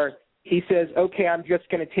where he says, okay, I'm just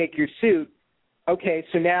going to take your suit. Okay,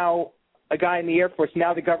 so now a guy in the Air Force,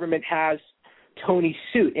 now the government has Tony's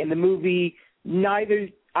suit. In the movie, neither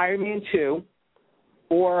Iron Man 2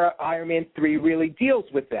 or Iron Man 3 really deals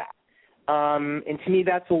with that. And to me,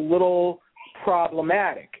 that's a little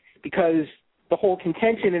problematic because the whole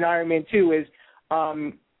contention in Iron Man 2 is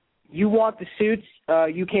you want the suits,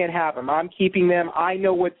 you can't have them. I'm keeping them. I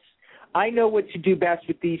know what to do best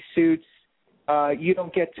with these suits. You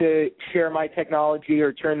don't get to share my technology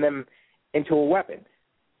or turn them into a weapon.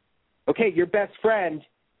 Okay, your best friend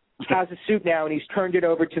has a suit now and he's turned it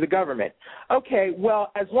over to the government. Okay,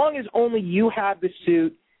 well, as long as only you have the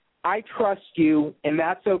suit, I trust you, and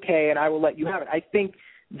that's okay, and I will let you have it. I think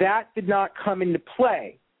that did not come into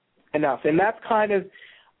play enough, and that's kind of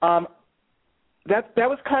that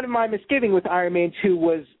was kind of my misgiving with Iron Man 2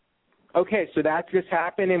 was, okay, so that just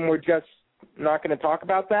happened, and we're just not going to talk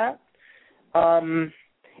about that. And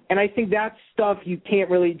I think that's stuff you can't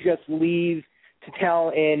really just leave to tell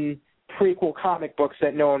in prequel comic books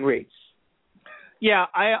that no one reads. Yeah,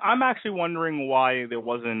 I'm actually wondering why there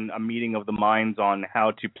wasn't a meeting of the minds on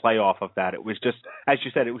how to play off of that. It was just, as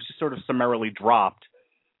you said, it was just sort of summarily dropped,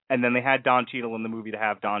 and then they had Don Cheadle in the movie to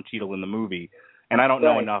have Don Cheadle in the movie. And I don't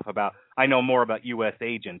know enough about, I know more about U.S.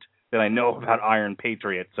 Agent than I know about Iron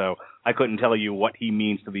Patriot, so I couldn't tell you what he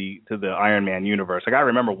means to the Iron Man universe. Like, I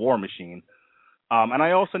remember War Machine. And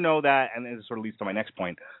I also know that, and this sort of leads to my next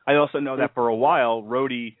point, I also know that for a while,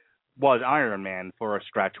 Rhodey was Iron Man for a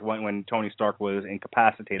stretch when Tony Stark was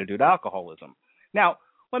incapacitated due to alcoholism. Now,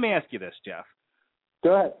 let me ask you this, Jeff.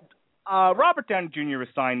 Go ahead. Robert Downey Jr. is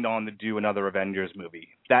signed on to do another Avengers movie.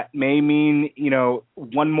 That may mean,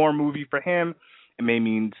 one more movie for him. It may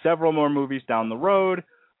mean several more movies down the road.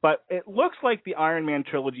 But it looks like the Iron Man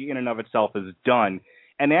trilogy in and of itself is done.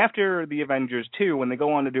 And after the Avengers 2, when they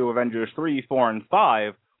go on to do Avengers 3, 4, and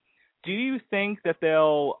 5, do you think that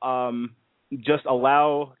they'll just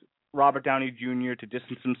allow Robert Downey Jr. to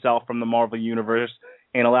distance himself from the Marvel Universe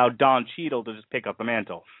and allow Don Cheadle to just pick up the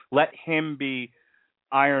mantle? Let him be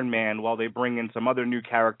Iron Man while they bring in some other new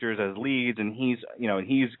characters as leads, and he's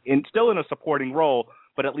still in a supporting role,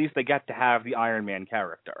 but at least they get to have the Iron Man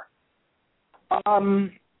character.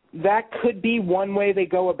 That could be one way they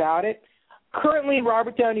go about it. Currently,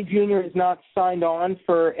 Robert Downey Jr. is not signed on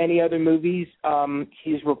for any other movies.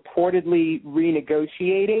 He's reportedly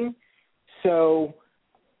renegotiating. So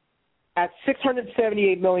at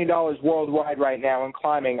 $678 million worldwide right now and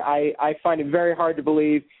climbing, I find it very hard to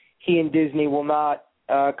believe he and Disney will not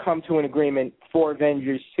come to an agreement for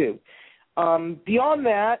Avengers 2. Beyond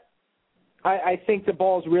that, I think the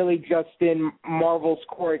ball's really just in Marvel's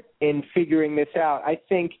court in figuring this out. I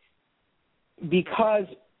think because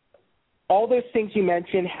all those things you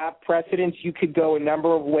mentioned have precedence, you could go a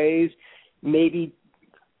number of ways. Maybe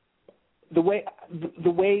the way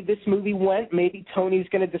this movie went, maybe Tony's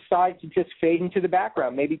going to decide to just fade into the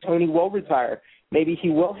background. Maybe Tony will retire. Maybe he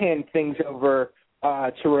will hand things over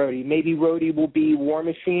to Rhodey. Maybe Rhodey will be War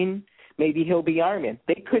Machine. Maybe he'll be Iron Man.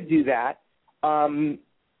 They could do that.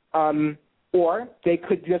 Or they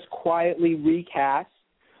could just quietly recast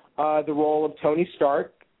the role of Tony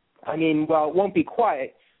Stark. I mean, well, it won't be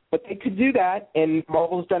quiet, but they could do that, and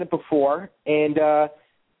Marvel's done it before, and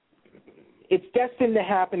it's destined to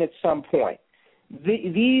happen at some point.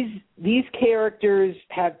 These characters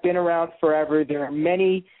have been around forever. There are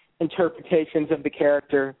many interpretations of the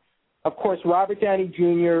character. Of course, Robert Downey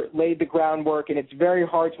Jr. laid the groundwork, and it's very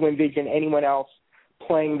hard to envision anyone else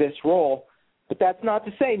playing this role. But that's not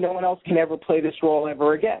to say no one else can ever play this role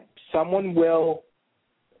ever again. Someone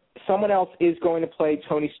else is going to play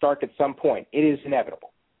Tony Stark at some point. It is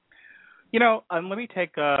inevitable. You know, let me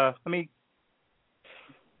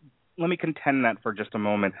contend that for just a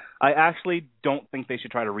moment. I actually don't think they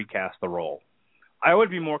should try to recast the role. I would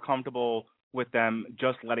be more comfortable with them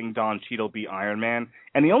just letting Don Cheadle be Iron Man.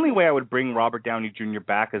 And the only way I would bring Robert Downey Jr.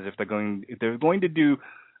 back is if they're going to do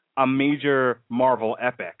a major Marvel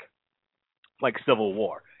epic like Civil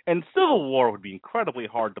War. And Civil War would be incredibly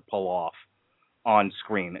hard to pull off on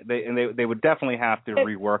screen. They would definitely have to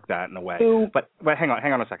rework that in a way. But hang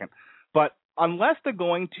on a second. But unless they're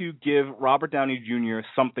going to give Robert Downey Jr.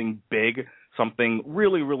 something big, something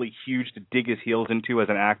really, really huge to dig his heels into as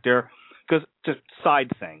an actor, because just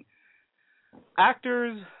side thing,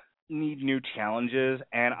 actors need new challenges,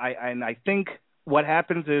 and I think what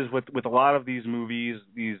happens is with a lot of these movies,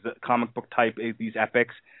 these comic book type, these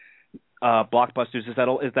epics, blockbusters, is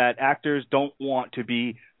that actors don't want to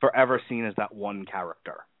be forever seen as that one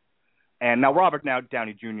character. And now Robert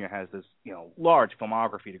Downey Jr. has this, large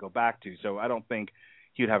filmography to go back to, so I don't think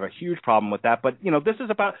he'd have a huge problem with that. But this is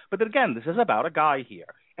about a guy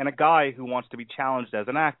here, and a guy who wants to be challenged as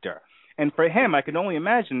an actor. And for him, I can only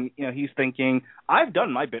imagine, he's thinking, I've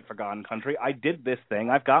done my bit for God and Country. I did this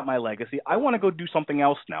thing. I've got my legacy. I want to go do something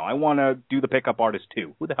else now. I want to do the pickup artist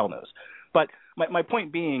too. Who the hell knows? But my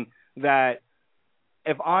point being that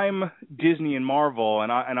if I'm Disney and Marvel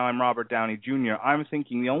and I'm Robert Downey Jr., I'm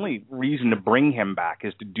thinking the only reason to bring him back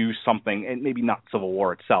is to do something, and maybe not Civil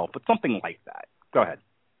War itself, but something like that. Go ahead.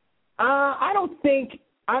 I don't think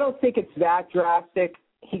it's that drastic.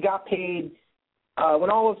 He got paid. When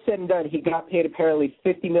all is said and done, he got paid apparently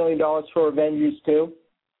 $50 million for Avengers 2.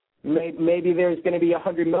 Maybe there's going to be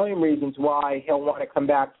 100 million reasons why he'll want to come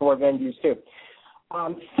back for Avengers 2.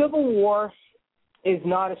 Civil War is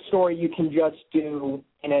not a story you can just do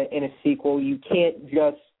in a sequel. You can't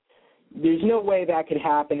just. There's no way that could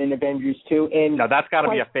happen in Avengers 2. And no, that's got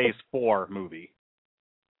to be a Phase 4 movie.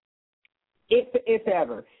 If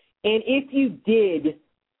ever. And if you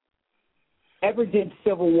ever did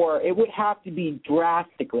Civil War, it would have to be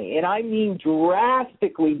drastically, and I mean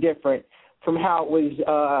drastically different from how it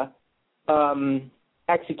was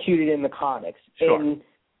executed in the comics. Sure. And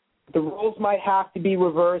the roles might have to be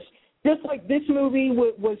reversed. Just like this movie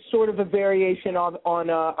was sort of a variation on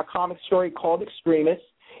a comic story called Extremis.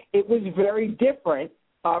 It was very different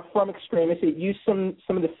from Extremis. It used some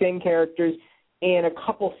of the same characters and a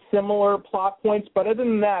couple similar plot points, but other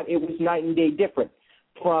than that, it was night and day different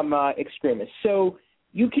from Extremis. So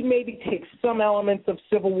you could maybe take some elements of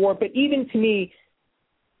Civil War, but even to me,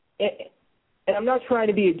 and I'm not trying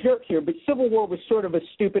to be a jerk here, but Civil War was sort of a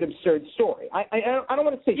stupid, absurd story. I don't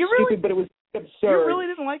want to say stupid, but it was absurd. You really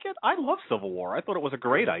didn't like it? I love Civil War. I thought it was a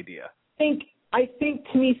great idea. I think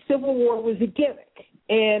to me, Civil War was a gimmick,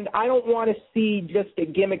 and I don't want to see just a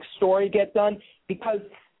gimmick story get done, because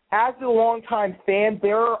as a longtime fan,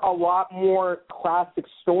 there are a lot more classic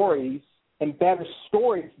stories and better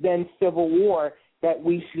stories than Civil War that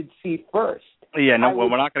we should see first. Yeah, no,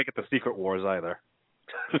 we're not going to get the Secret Wars either.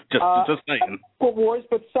 just saying. Secret Wars,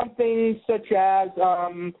 but something such as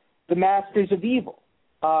the Masters of Evil.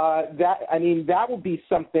 That would be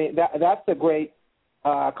something. That's a great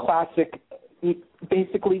classic.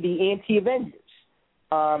 Basically, the anti-Avengers.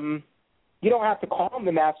 You don't have to call them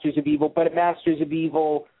the Masters of Evil, but a Masters of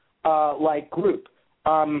Evil like group.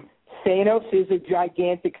 Thanos is a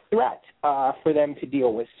gigantic threat for them to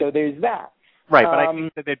deal with, so there's that. Right, but I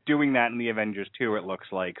think that they're doing that in the Avengers 2, it looks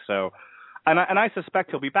like. So, and I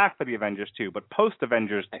suspect he'll be back for the Avengers 2, but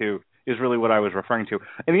post-Avengers 2 is really what I was referring to.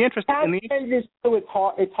 In the interest, Avengers 2,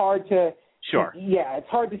 it's hard to. Sure. Yeah, it's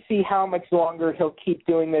hard to see how much longer he'll keep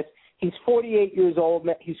doing this. He's 48 years old.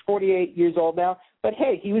 He's 48 years old now. But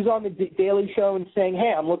hey, he was on the Daily Show and saying,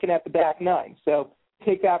 "Hey, I'm looking at the back nine." So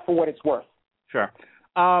take that for what it's worth. Sure.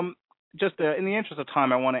 Just in the interest of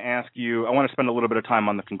time, I want to spend a little bit of time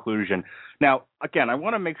on the conclusion. Now, again, I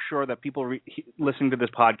want to make sure that people listening to this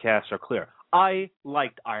podcast are clear. I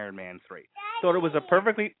liked Iron Man 3. Thought it was a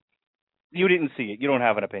perfectly... You didn't see it. You don't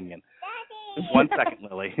have an opinion. Daddy. 1 second,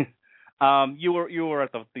 Lily. You were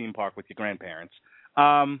at the theme park with your grandparents.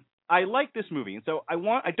 I like this movie, and so I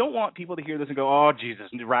don't want people to hear this and go, "Oh, Jesus,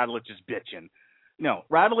 Radulich is bitching." No,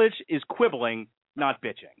 Radulich is quibbling, not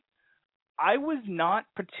bitching. I was not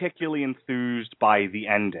particularly enthused by the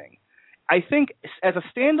ending. I think as a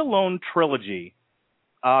standalone trilogy,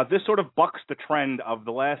 this sort of bucks the trend of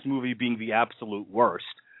the last movie being the absolute worst.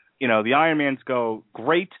 The Iron Mans go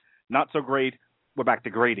great, not so great, we're back to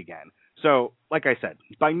great again. So, like I said,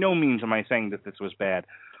 by no means am I saying that this was bad.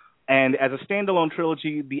 And as a standalone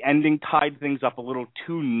trilogy, the ending tied things up a little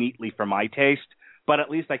too neatly for my taste, but at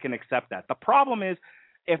least I can accept that. The problem is,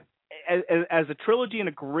 as a trilogy in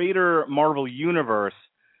a greater Marvel universe,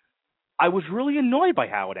 I was really annoyed by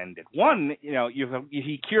how it ended. One,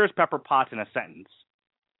 he cures Pepper Potts in a sentence.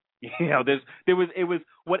 It was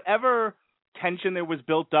whatever tension there was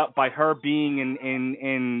built up by her being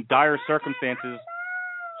in dire circumstances.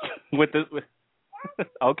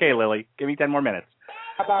 Okay, Lily, give me 10 more minutes.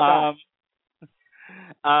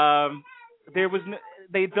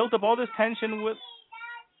 They built up all this tension with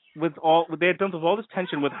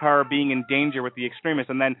her being in danger with the extremists,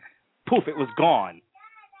 and then poof, it was gone.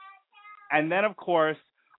 And then, of course,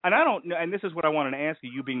 and I don't know, and this is what I wanted to ask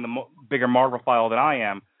you, you being the bigger Marvel file than I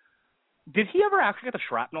am, did he ever actually get the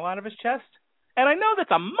shrapnel out of his chest? And I know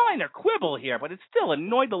that's a minor quibble here, but it still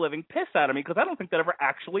annoyed the living piss out of me because I don't think that ever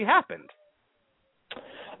actually happened.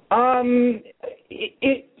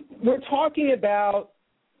 We're talking about,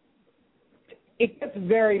 it gets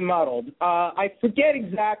very muddled. I forget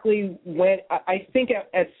exactly when. I think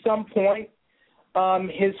at some point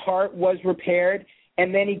his heart was repaired,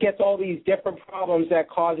 and then he gets all these different problems that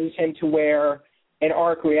causes him to wear an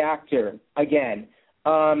arc reactor again.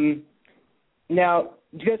 Now,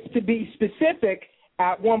 just to be specific,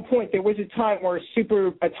 at one point there was a time where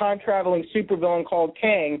a time-traveling supervillain called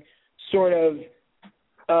Kang sort of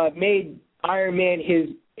made Iron Man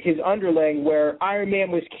his underling, where Iron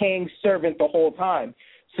Man was Kang's servant the whole time.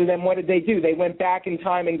 So then what did they do? They went back in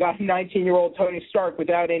time and got 19-year-old Tony Stark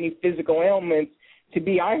without any physical ailments to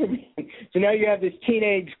be Iron Man. So now you have this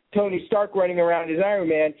teenage Tony Stark running around as Iron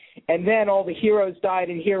Man, and then all the heroes died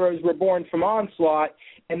and heroes were born from Onslaught,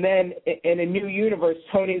 and then in a new universe,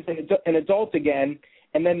 Tony's an adult again,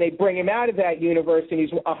 and then they bring him out of that universe and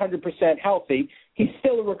he's 100% healthy. He's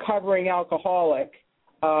still a recovering alcoholic,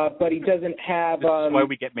 but he doesn't have... This is why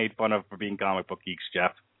we get made fun of for being comic book geeks,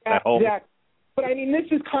 Jeff. Exactly. But, I mean, this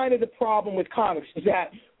is kind of the problem with comics, is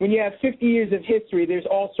that when you have 50 years of history, there's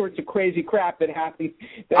all sorts of crazy crap that happens.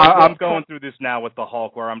 I'm going through this now with the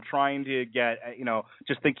Hulk, where I'm trying to get,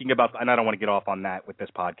 just thinking about, and I don't want to get off on that with this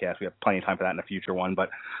podcast. We have plenty of time for that in a future one, but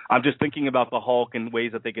I'm just thinking about the Hulk and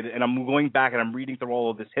ways that they could, and I'm going back and I'm reading through all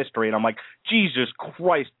of this history, and I'm like, Jesus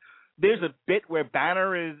Christ. There's a bit where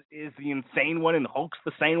Banner is the insane one and Hulk's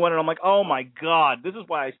the sane one, and I'm like, oh my God, this is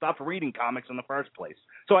why I stopped reading comics in the first place.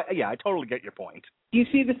 So I totally get your point. You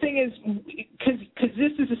see, the thing is, because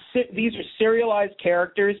these are serialized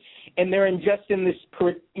characters, and they're just in this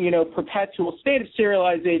perpetual state of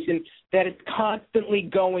serialization that it's constantly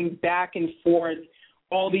going back and forth.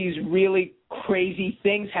 All these really crazy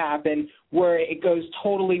things happen where it goes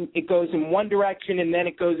in one direction and then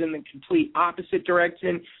it goes in the complete opposite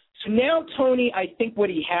direction. So now Tony, I think what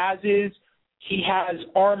he has is he has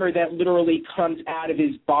armor that literally comes out of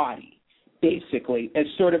his body, basically, as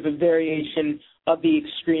sort of a variation of the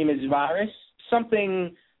extremis virus,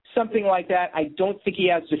 something like that. I don't think he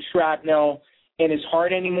has the shrapnel in his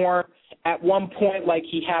heart anymore. At one point,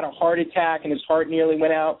 he had a heart attack and his heart nearly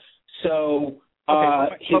went out. So his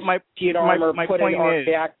armor put an arc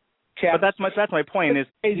back. But that's my point. Is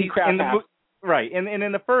crazy crap happens. Right, and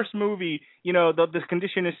in the first movie, this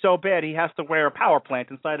condition is so bad he has to wear a power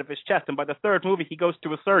plant inside of his chest, and by the third movie, he goes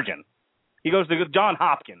to a surgeon. He goes to John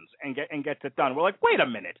Hopkins and gets it done. We're like, wait a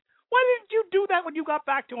minute, why didn't you do that when you got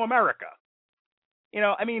back to America?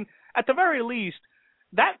 At the very least,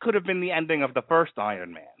 that could have been the ending of the first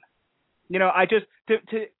Iron Man. I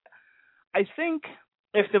think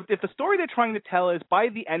if the story they're trying to tell is by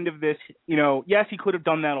the end of this, yes, he could have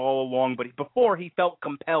done that all along, but before he felt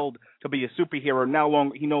compelled to be a superhero.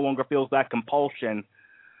 He no longer feels that compulsion.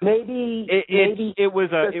 Maybe it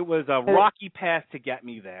was a rocky path to get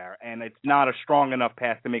me there, and it's not a strong enough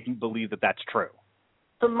path to make me believe that that's true.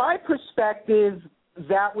 From my perspective,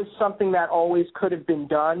 that was something that always could have been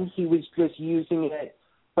done. He was just using it,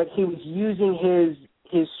 but he was using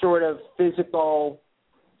his sort of physical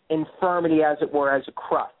infirmity, as it were, as a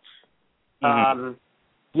crutch. Mm-hmm.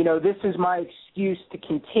 This is my excuse to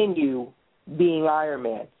continue being Iron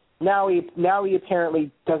Man. Now he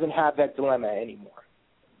apparently doesn't have that dilemma anymore.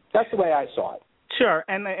 That's the way I saw it. Sure,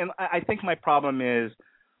 and I think my problem is,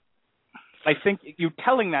 I think you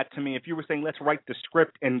telling that to me, if you were saying, let's write the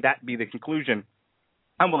script and that be the conclusion,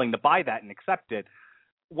 I'm willing to buy that and accept it.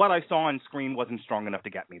 What I saw on screen wasn't strong enough to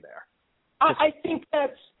get me there. I think I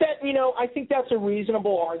think that's a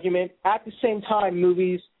reasonable argument. At the same time,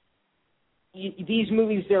 these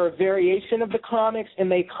movies, they're a variation of the comics,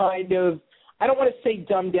 and they kind of, I don't want to say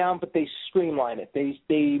dumb down, but they streamline it.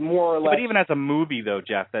 They more or less. But even as a movie, though,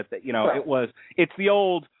 Jeff, that right. It's the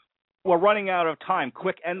old, we're running out of time,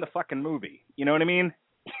 quick, end the fucking movie. You know what I mean?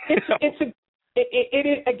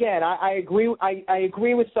 Again, I agree. I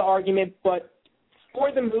agree with the argument, but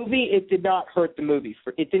for the movie, it did not hurt the movie.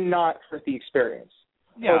 It did not hurt the experience.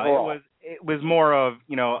 Yeah, overall. It was more of,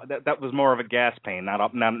 that was more of a gas pain, not a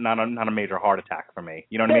major heart attack for me.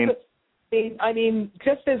 You know what I mean?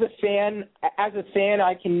 Just as a fan,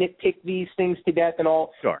 I can nitpick these things to death and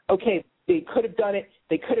all. Sure. Okay, they could have done it.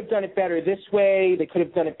 They could have done it better this way. They could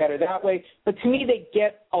have done it better that way. But to me, they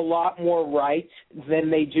get a lot more right than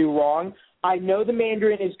they do wrong. I know the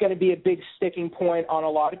Mandarin is going to be a big sticking point on a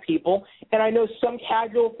lot of people, and I know some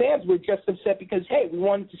casual fans were just upset because, hey, we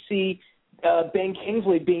wanted to see Ben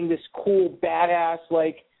Kingsley being this cool, badass,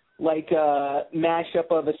 like mashup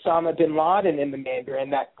of Osama bin Laden in the Mandarin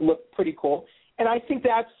that looked pretty cool. And I think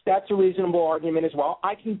that's a reasonable argument as well.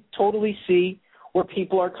 I can totally see where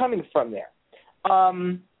people are coming from there.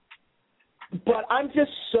 But I'm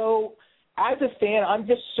just so, as a fan, I'm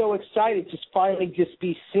just so excited to finally just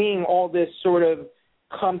be seeing all this sort of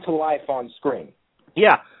come to life on screen.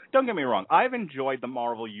 Yeah, don't get me wrong. I've enjoyed the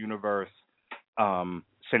Marvel Universe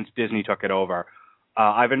since Disney took it over.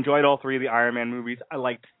 I've enjoyed all three of the Iron Man movies. I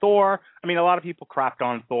liked Thor. I mean, a lot of people crapped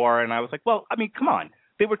on Thor, and I was like, well, I mean, come on.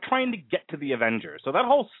 They were trying to get to the Avengers. So that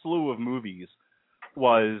whole slew of movies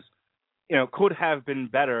was, could have been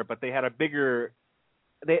better, but they had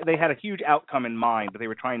they had a huge outcome in mind that they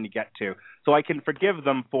were trying to get to. So I can forgive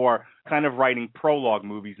them for kind of writing prologue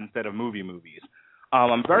movies instead of movies.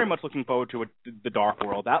 I'm very much looking forward to The Dark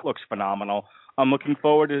World. That looks phenomenal. I'm looking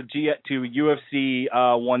forward to UFC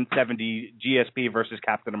 170 GSP versus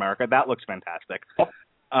Captain America. That looks fantastic.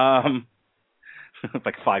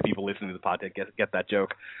 Like 5 people listening to the podcast get that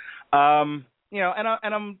joke. And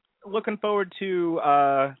I'm looking forward to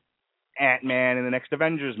Ant-Man in the next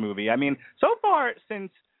Avengers movie. I mean, so far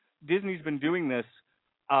since Disney's been doing this,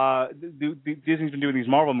 Disney's been doing these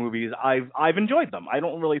Marvel movies, I've enjoyed them. I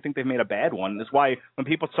don't really think they've made a bad one. That's why when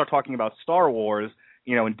people start talking about Star Wars,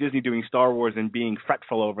 and Disney doing Star Wars and being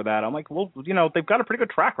fretful over that, I'm like, well, they've got a pretty good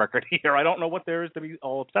track record here. I don't know what there is to be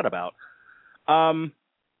all upset about.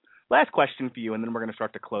 Last question for you, and then we're going to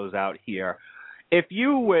start to close out here. If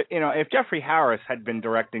if Jeffrey Harris had been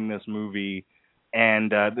directing this movie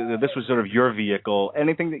and this was sort of your vehicle,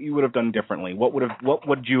 anything that you would have done differently? What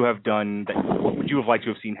would you have done? What would you have liked to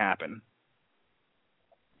have seen happen?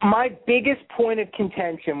 My biggest point of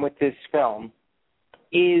contention with this film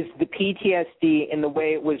is the PTSD and the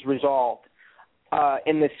way it was resolved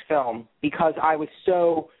in this film, because I was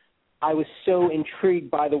so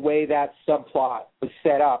intrigued by the way that subplot was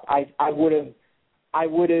set up. I would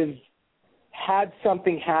have had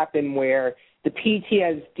something happen where the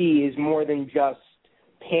PTSD is more than just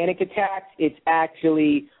panic attacks. It's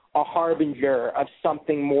actually a harbinger of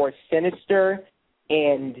something more sinister.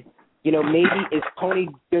 And, maybe is Tony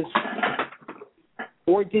just,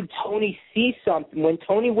 or did Tony see something? When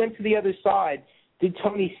Tony went to the other side, did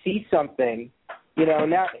Tony see something? Kind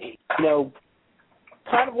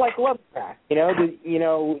of like Lovecraft,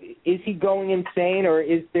 is he going insane, or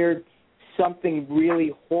is there something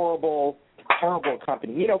really horrible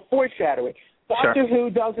company? Foreshadowing. Doctor Who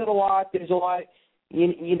does it a lot. There's a lot,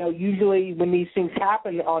 usually when these things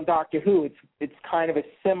happen on Doctor Who, it's kind of a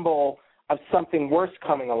symbol of something worse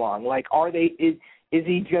coming along. Like, is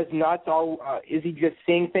he just nuts? Is he just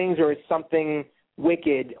seeing things, or is something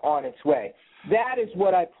wicked on its way? That is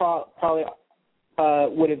what I probably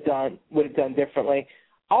would have done differently.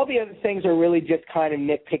 All the other things are really just kind of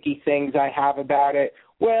nitpicky things I have about it.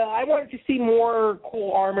 Well, I wanted to see more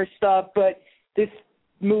cool armor stuff, but this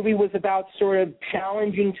movie was about sort of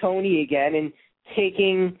challenging Tony again and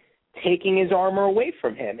taking his armor away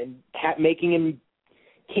from him and making him,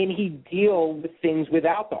 can he deal with things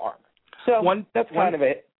without the armor? So that's kind of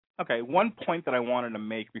it. Okay, one point that I wanted to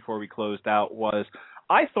make before we closed out was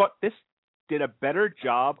I thought this did a better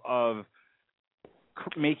job of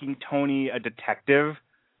making Tony a detective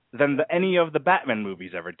than any of the Batman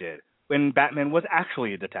movies ever did, when Batman was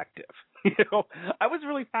actually a detective. I was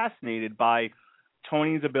really fascinated by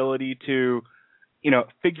Tony's ability to,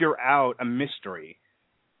 figure out a mystery,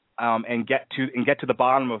 and get to the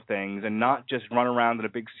bottom of things, and not just run around in a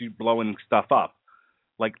big suit blowing stuff up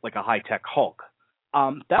like a high-tech Hulk.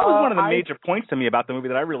 That was one of the major points to me about the movie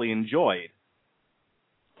that I really enjoyed.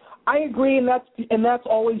 I agree, and that's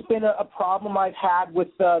always been a problem I've had with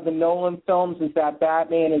the Nolan films, is that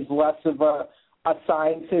Batman is less of a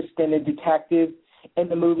scientist and a detective in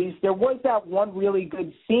the movies. There was that one really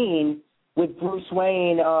good scene with Bruce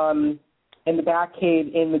Wayne in the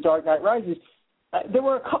Batcave in The Dark Knight Rises. There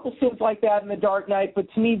were a couple scenes like that in The Dark Knight, but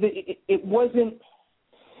to me it wasn't.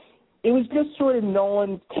 It was just sort of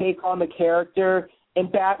Nolan's take on the character,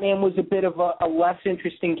 and Batman was a bit of a less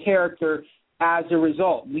interesting character as a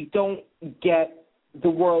result. We don't get the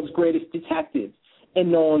world's greatest detective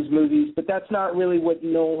in Nolan's movies, but that's not really what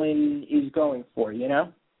Nolan is going for,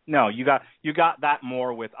 No, you got that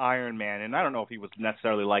more with Iron Man, and I don't know if he was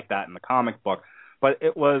necessarily like that in the comic book, but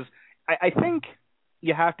it was. I think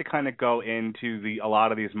you have to kind of go into a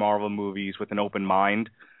lot of these Marvel movies with an open mind,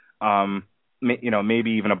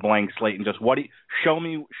 maybe even a blank slate, and just show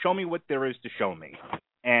me what there is to show me,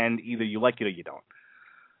 and either you like it or you don't.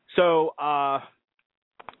 So,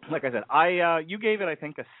 like I said, you gave it, I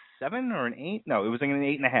think, a 7 or an 8. No, it was an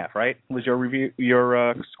 8.5, right? Was your review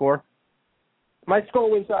your score? My score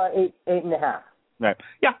was 8.5. Right.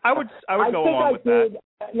 Yeah, I would go along with that.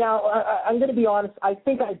 Now, I'm going to be honest. I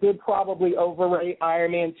think I did probably overrate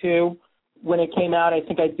Iron Man 2 when it came out. I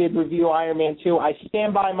think I did review Iron Man 2. I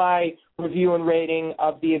stand by my review and rating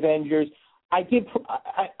of the Avengers. I think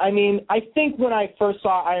when I first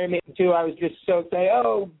saw Iron Man 2, I was just so excited.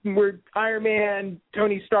 Oh, we're Iron Man,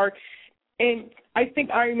 Tony Stark. And I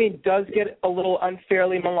think Iron Man does get a little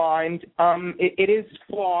unfairly maligned. It is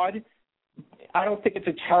flawed. I don't think it's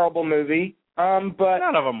a terrible movie. But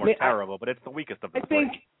none of them were terrible, but it's the weakest of the three. I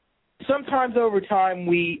think sometimes over time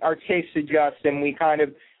our tastes adjust and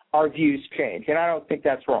our views change, and I don't think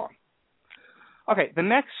that's wrong. Okay, the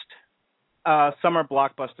next summer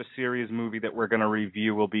blockbuster series movie that we're going to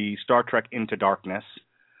review will be Star Trek Into Darkness.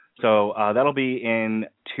 So that'll be in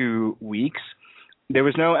 2 weeks. There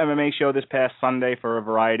was no MMA show this past Sunday for a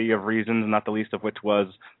variety of reasons, not the least of which was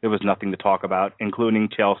there was nothing to talk about, including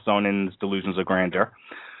Chael Sonnen's Delusions of Grandeur.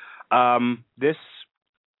 This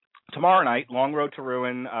tomorrow night, Long Road to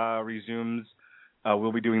Ruin resumes.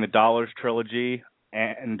 We'll be doing the Dollars trilogy,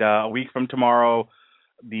 and a week from tomorrow,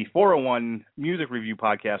 the 401 music review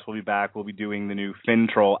podcast will be back. We'll be doing the new Fin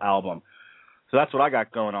Troll album. So that's what I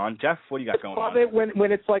got going on. Jeff, what do you got going on? I love it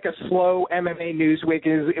when it's like a slow MMA news week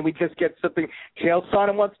and we just get something. Chael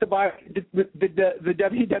Sonnen wants to buy the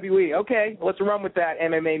WWE. Okay, let's run with that,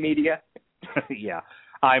 MMA media. Yeah,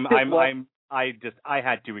 I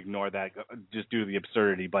had to ignore that just due to the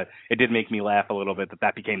absurdity, but it did make me laugh a little bit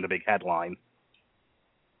that became the big headline.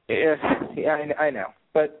 Yeah, I know.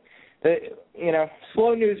 But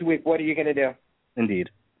slow news week. What are you going to do? Indeed.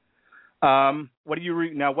 What do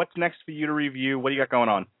you now? What's next for you to review? What do you got going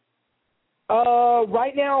on?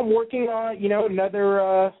 Right now I'm working on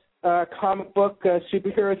another comic book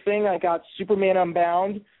superhero thing. I got Superman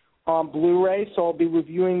Unbound on Blu-ray, so I'll be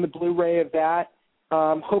reviewing the Blu-ray of that.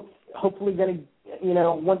 Hopefully going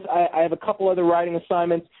to once I have a couple other writing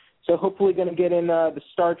assignments, so hopefully going to get in the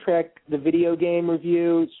Star Trek the video game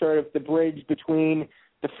review, sort of the bridge between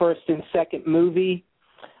the first and second movie.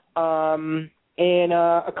 And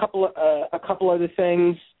a couple other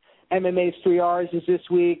things. MMA's 3 R's is this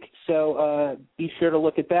week, so be sure to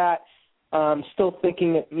look at that. Still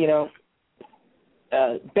thinking,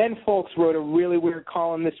 Ben Folks wrote a really weird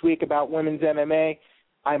column this week about women's MMA.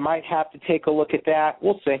 I might have to take a look at that.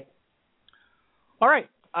 We'll see. All right.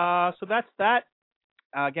 So that's that.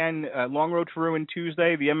 Again, Long Road to Ruin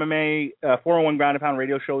Tuesday. The MMA 401 Ground and Pound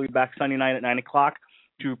radio show will be back Sunday night at 9 o'clock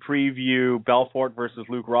to preview Belfort versus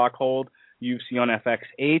Luke Rockhold, UFC on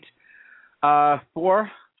FX8.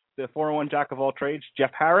 For the 401 Jack of All Trades,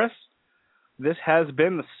 Jeff Harris, this has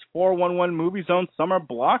been the 411 Movie Zone Summer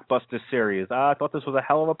Blockbuster Series. I thought this was a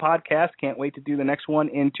hell of a podcast. Can't wait to do the next one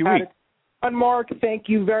in 2 weeks. Mark, thank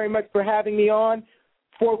you very much for having me on.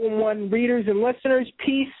 411 readers and listeners,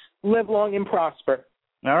 peace, live long and prosper.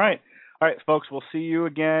 All right, folks. We'll see you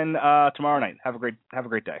again tomorrow night. Have a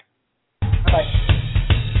great day. Bye.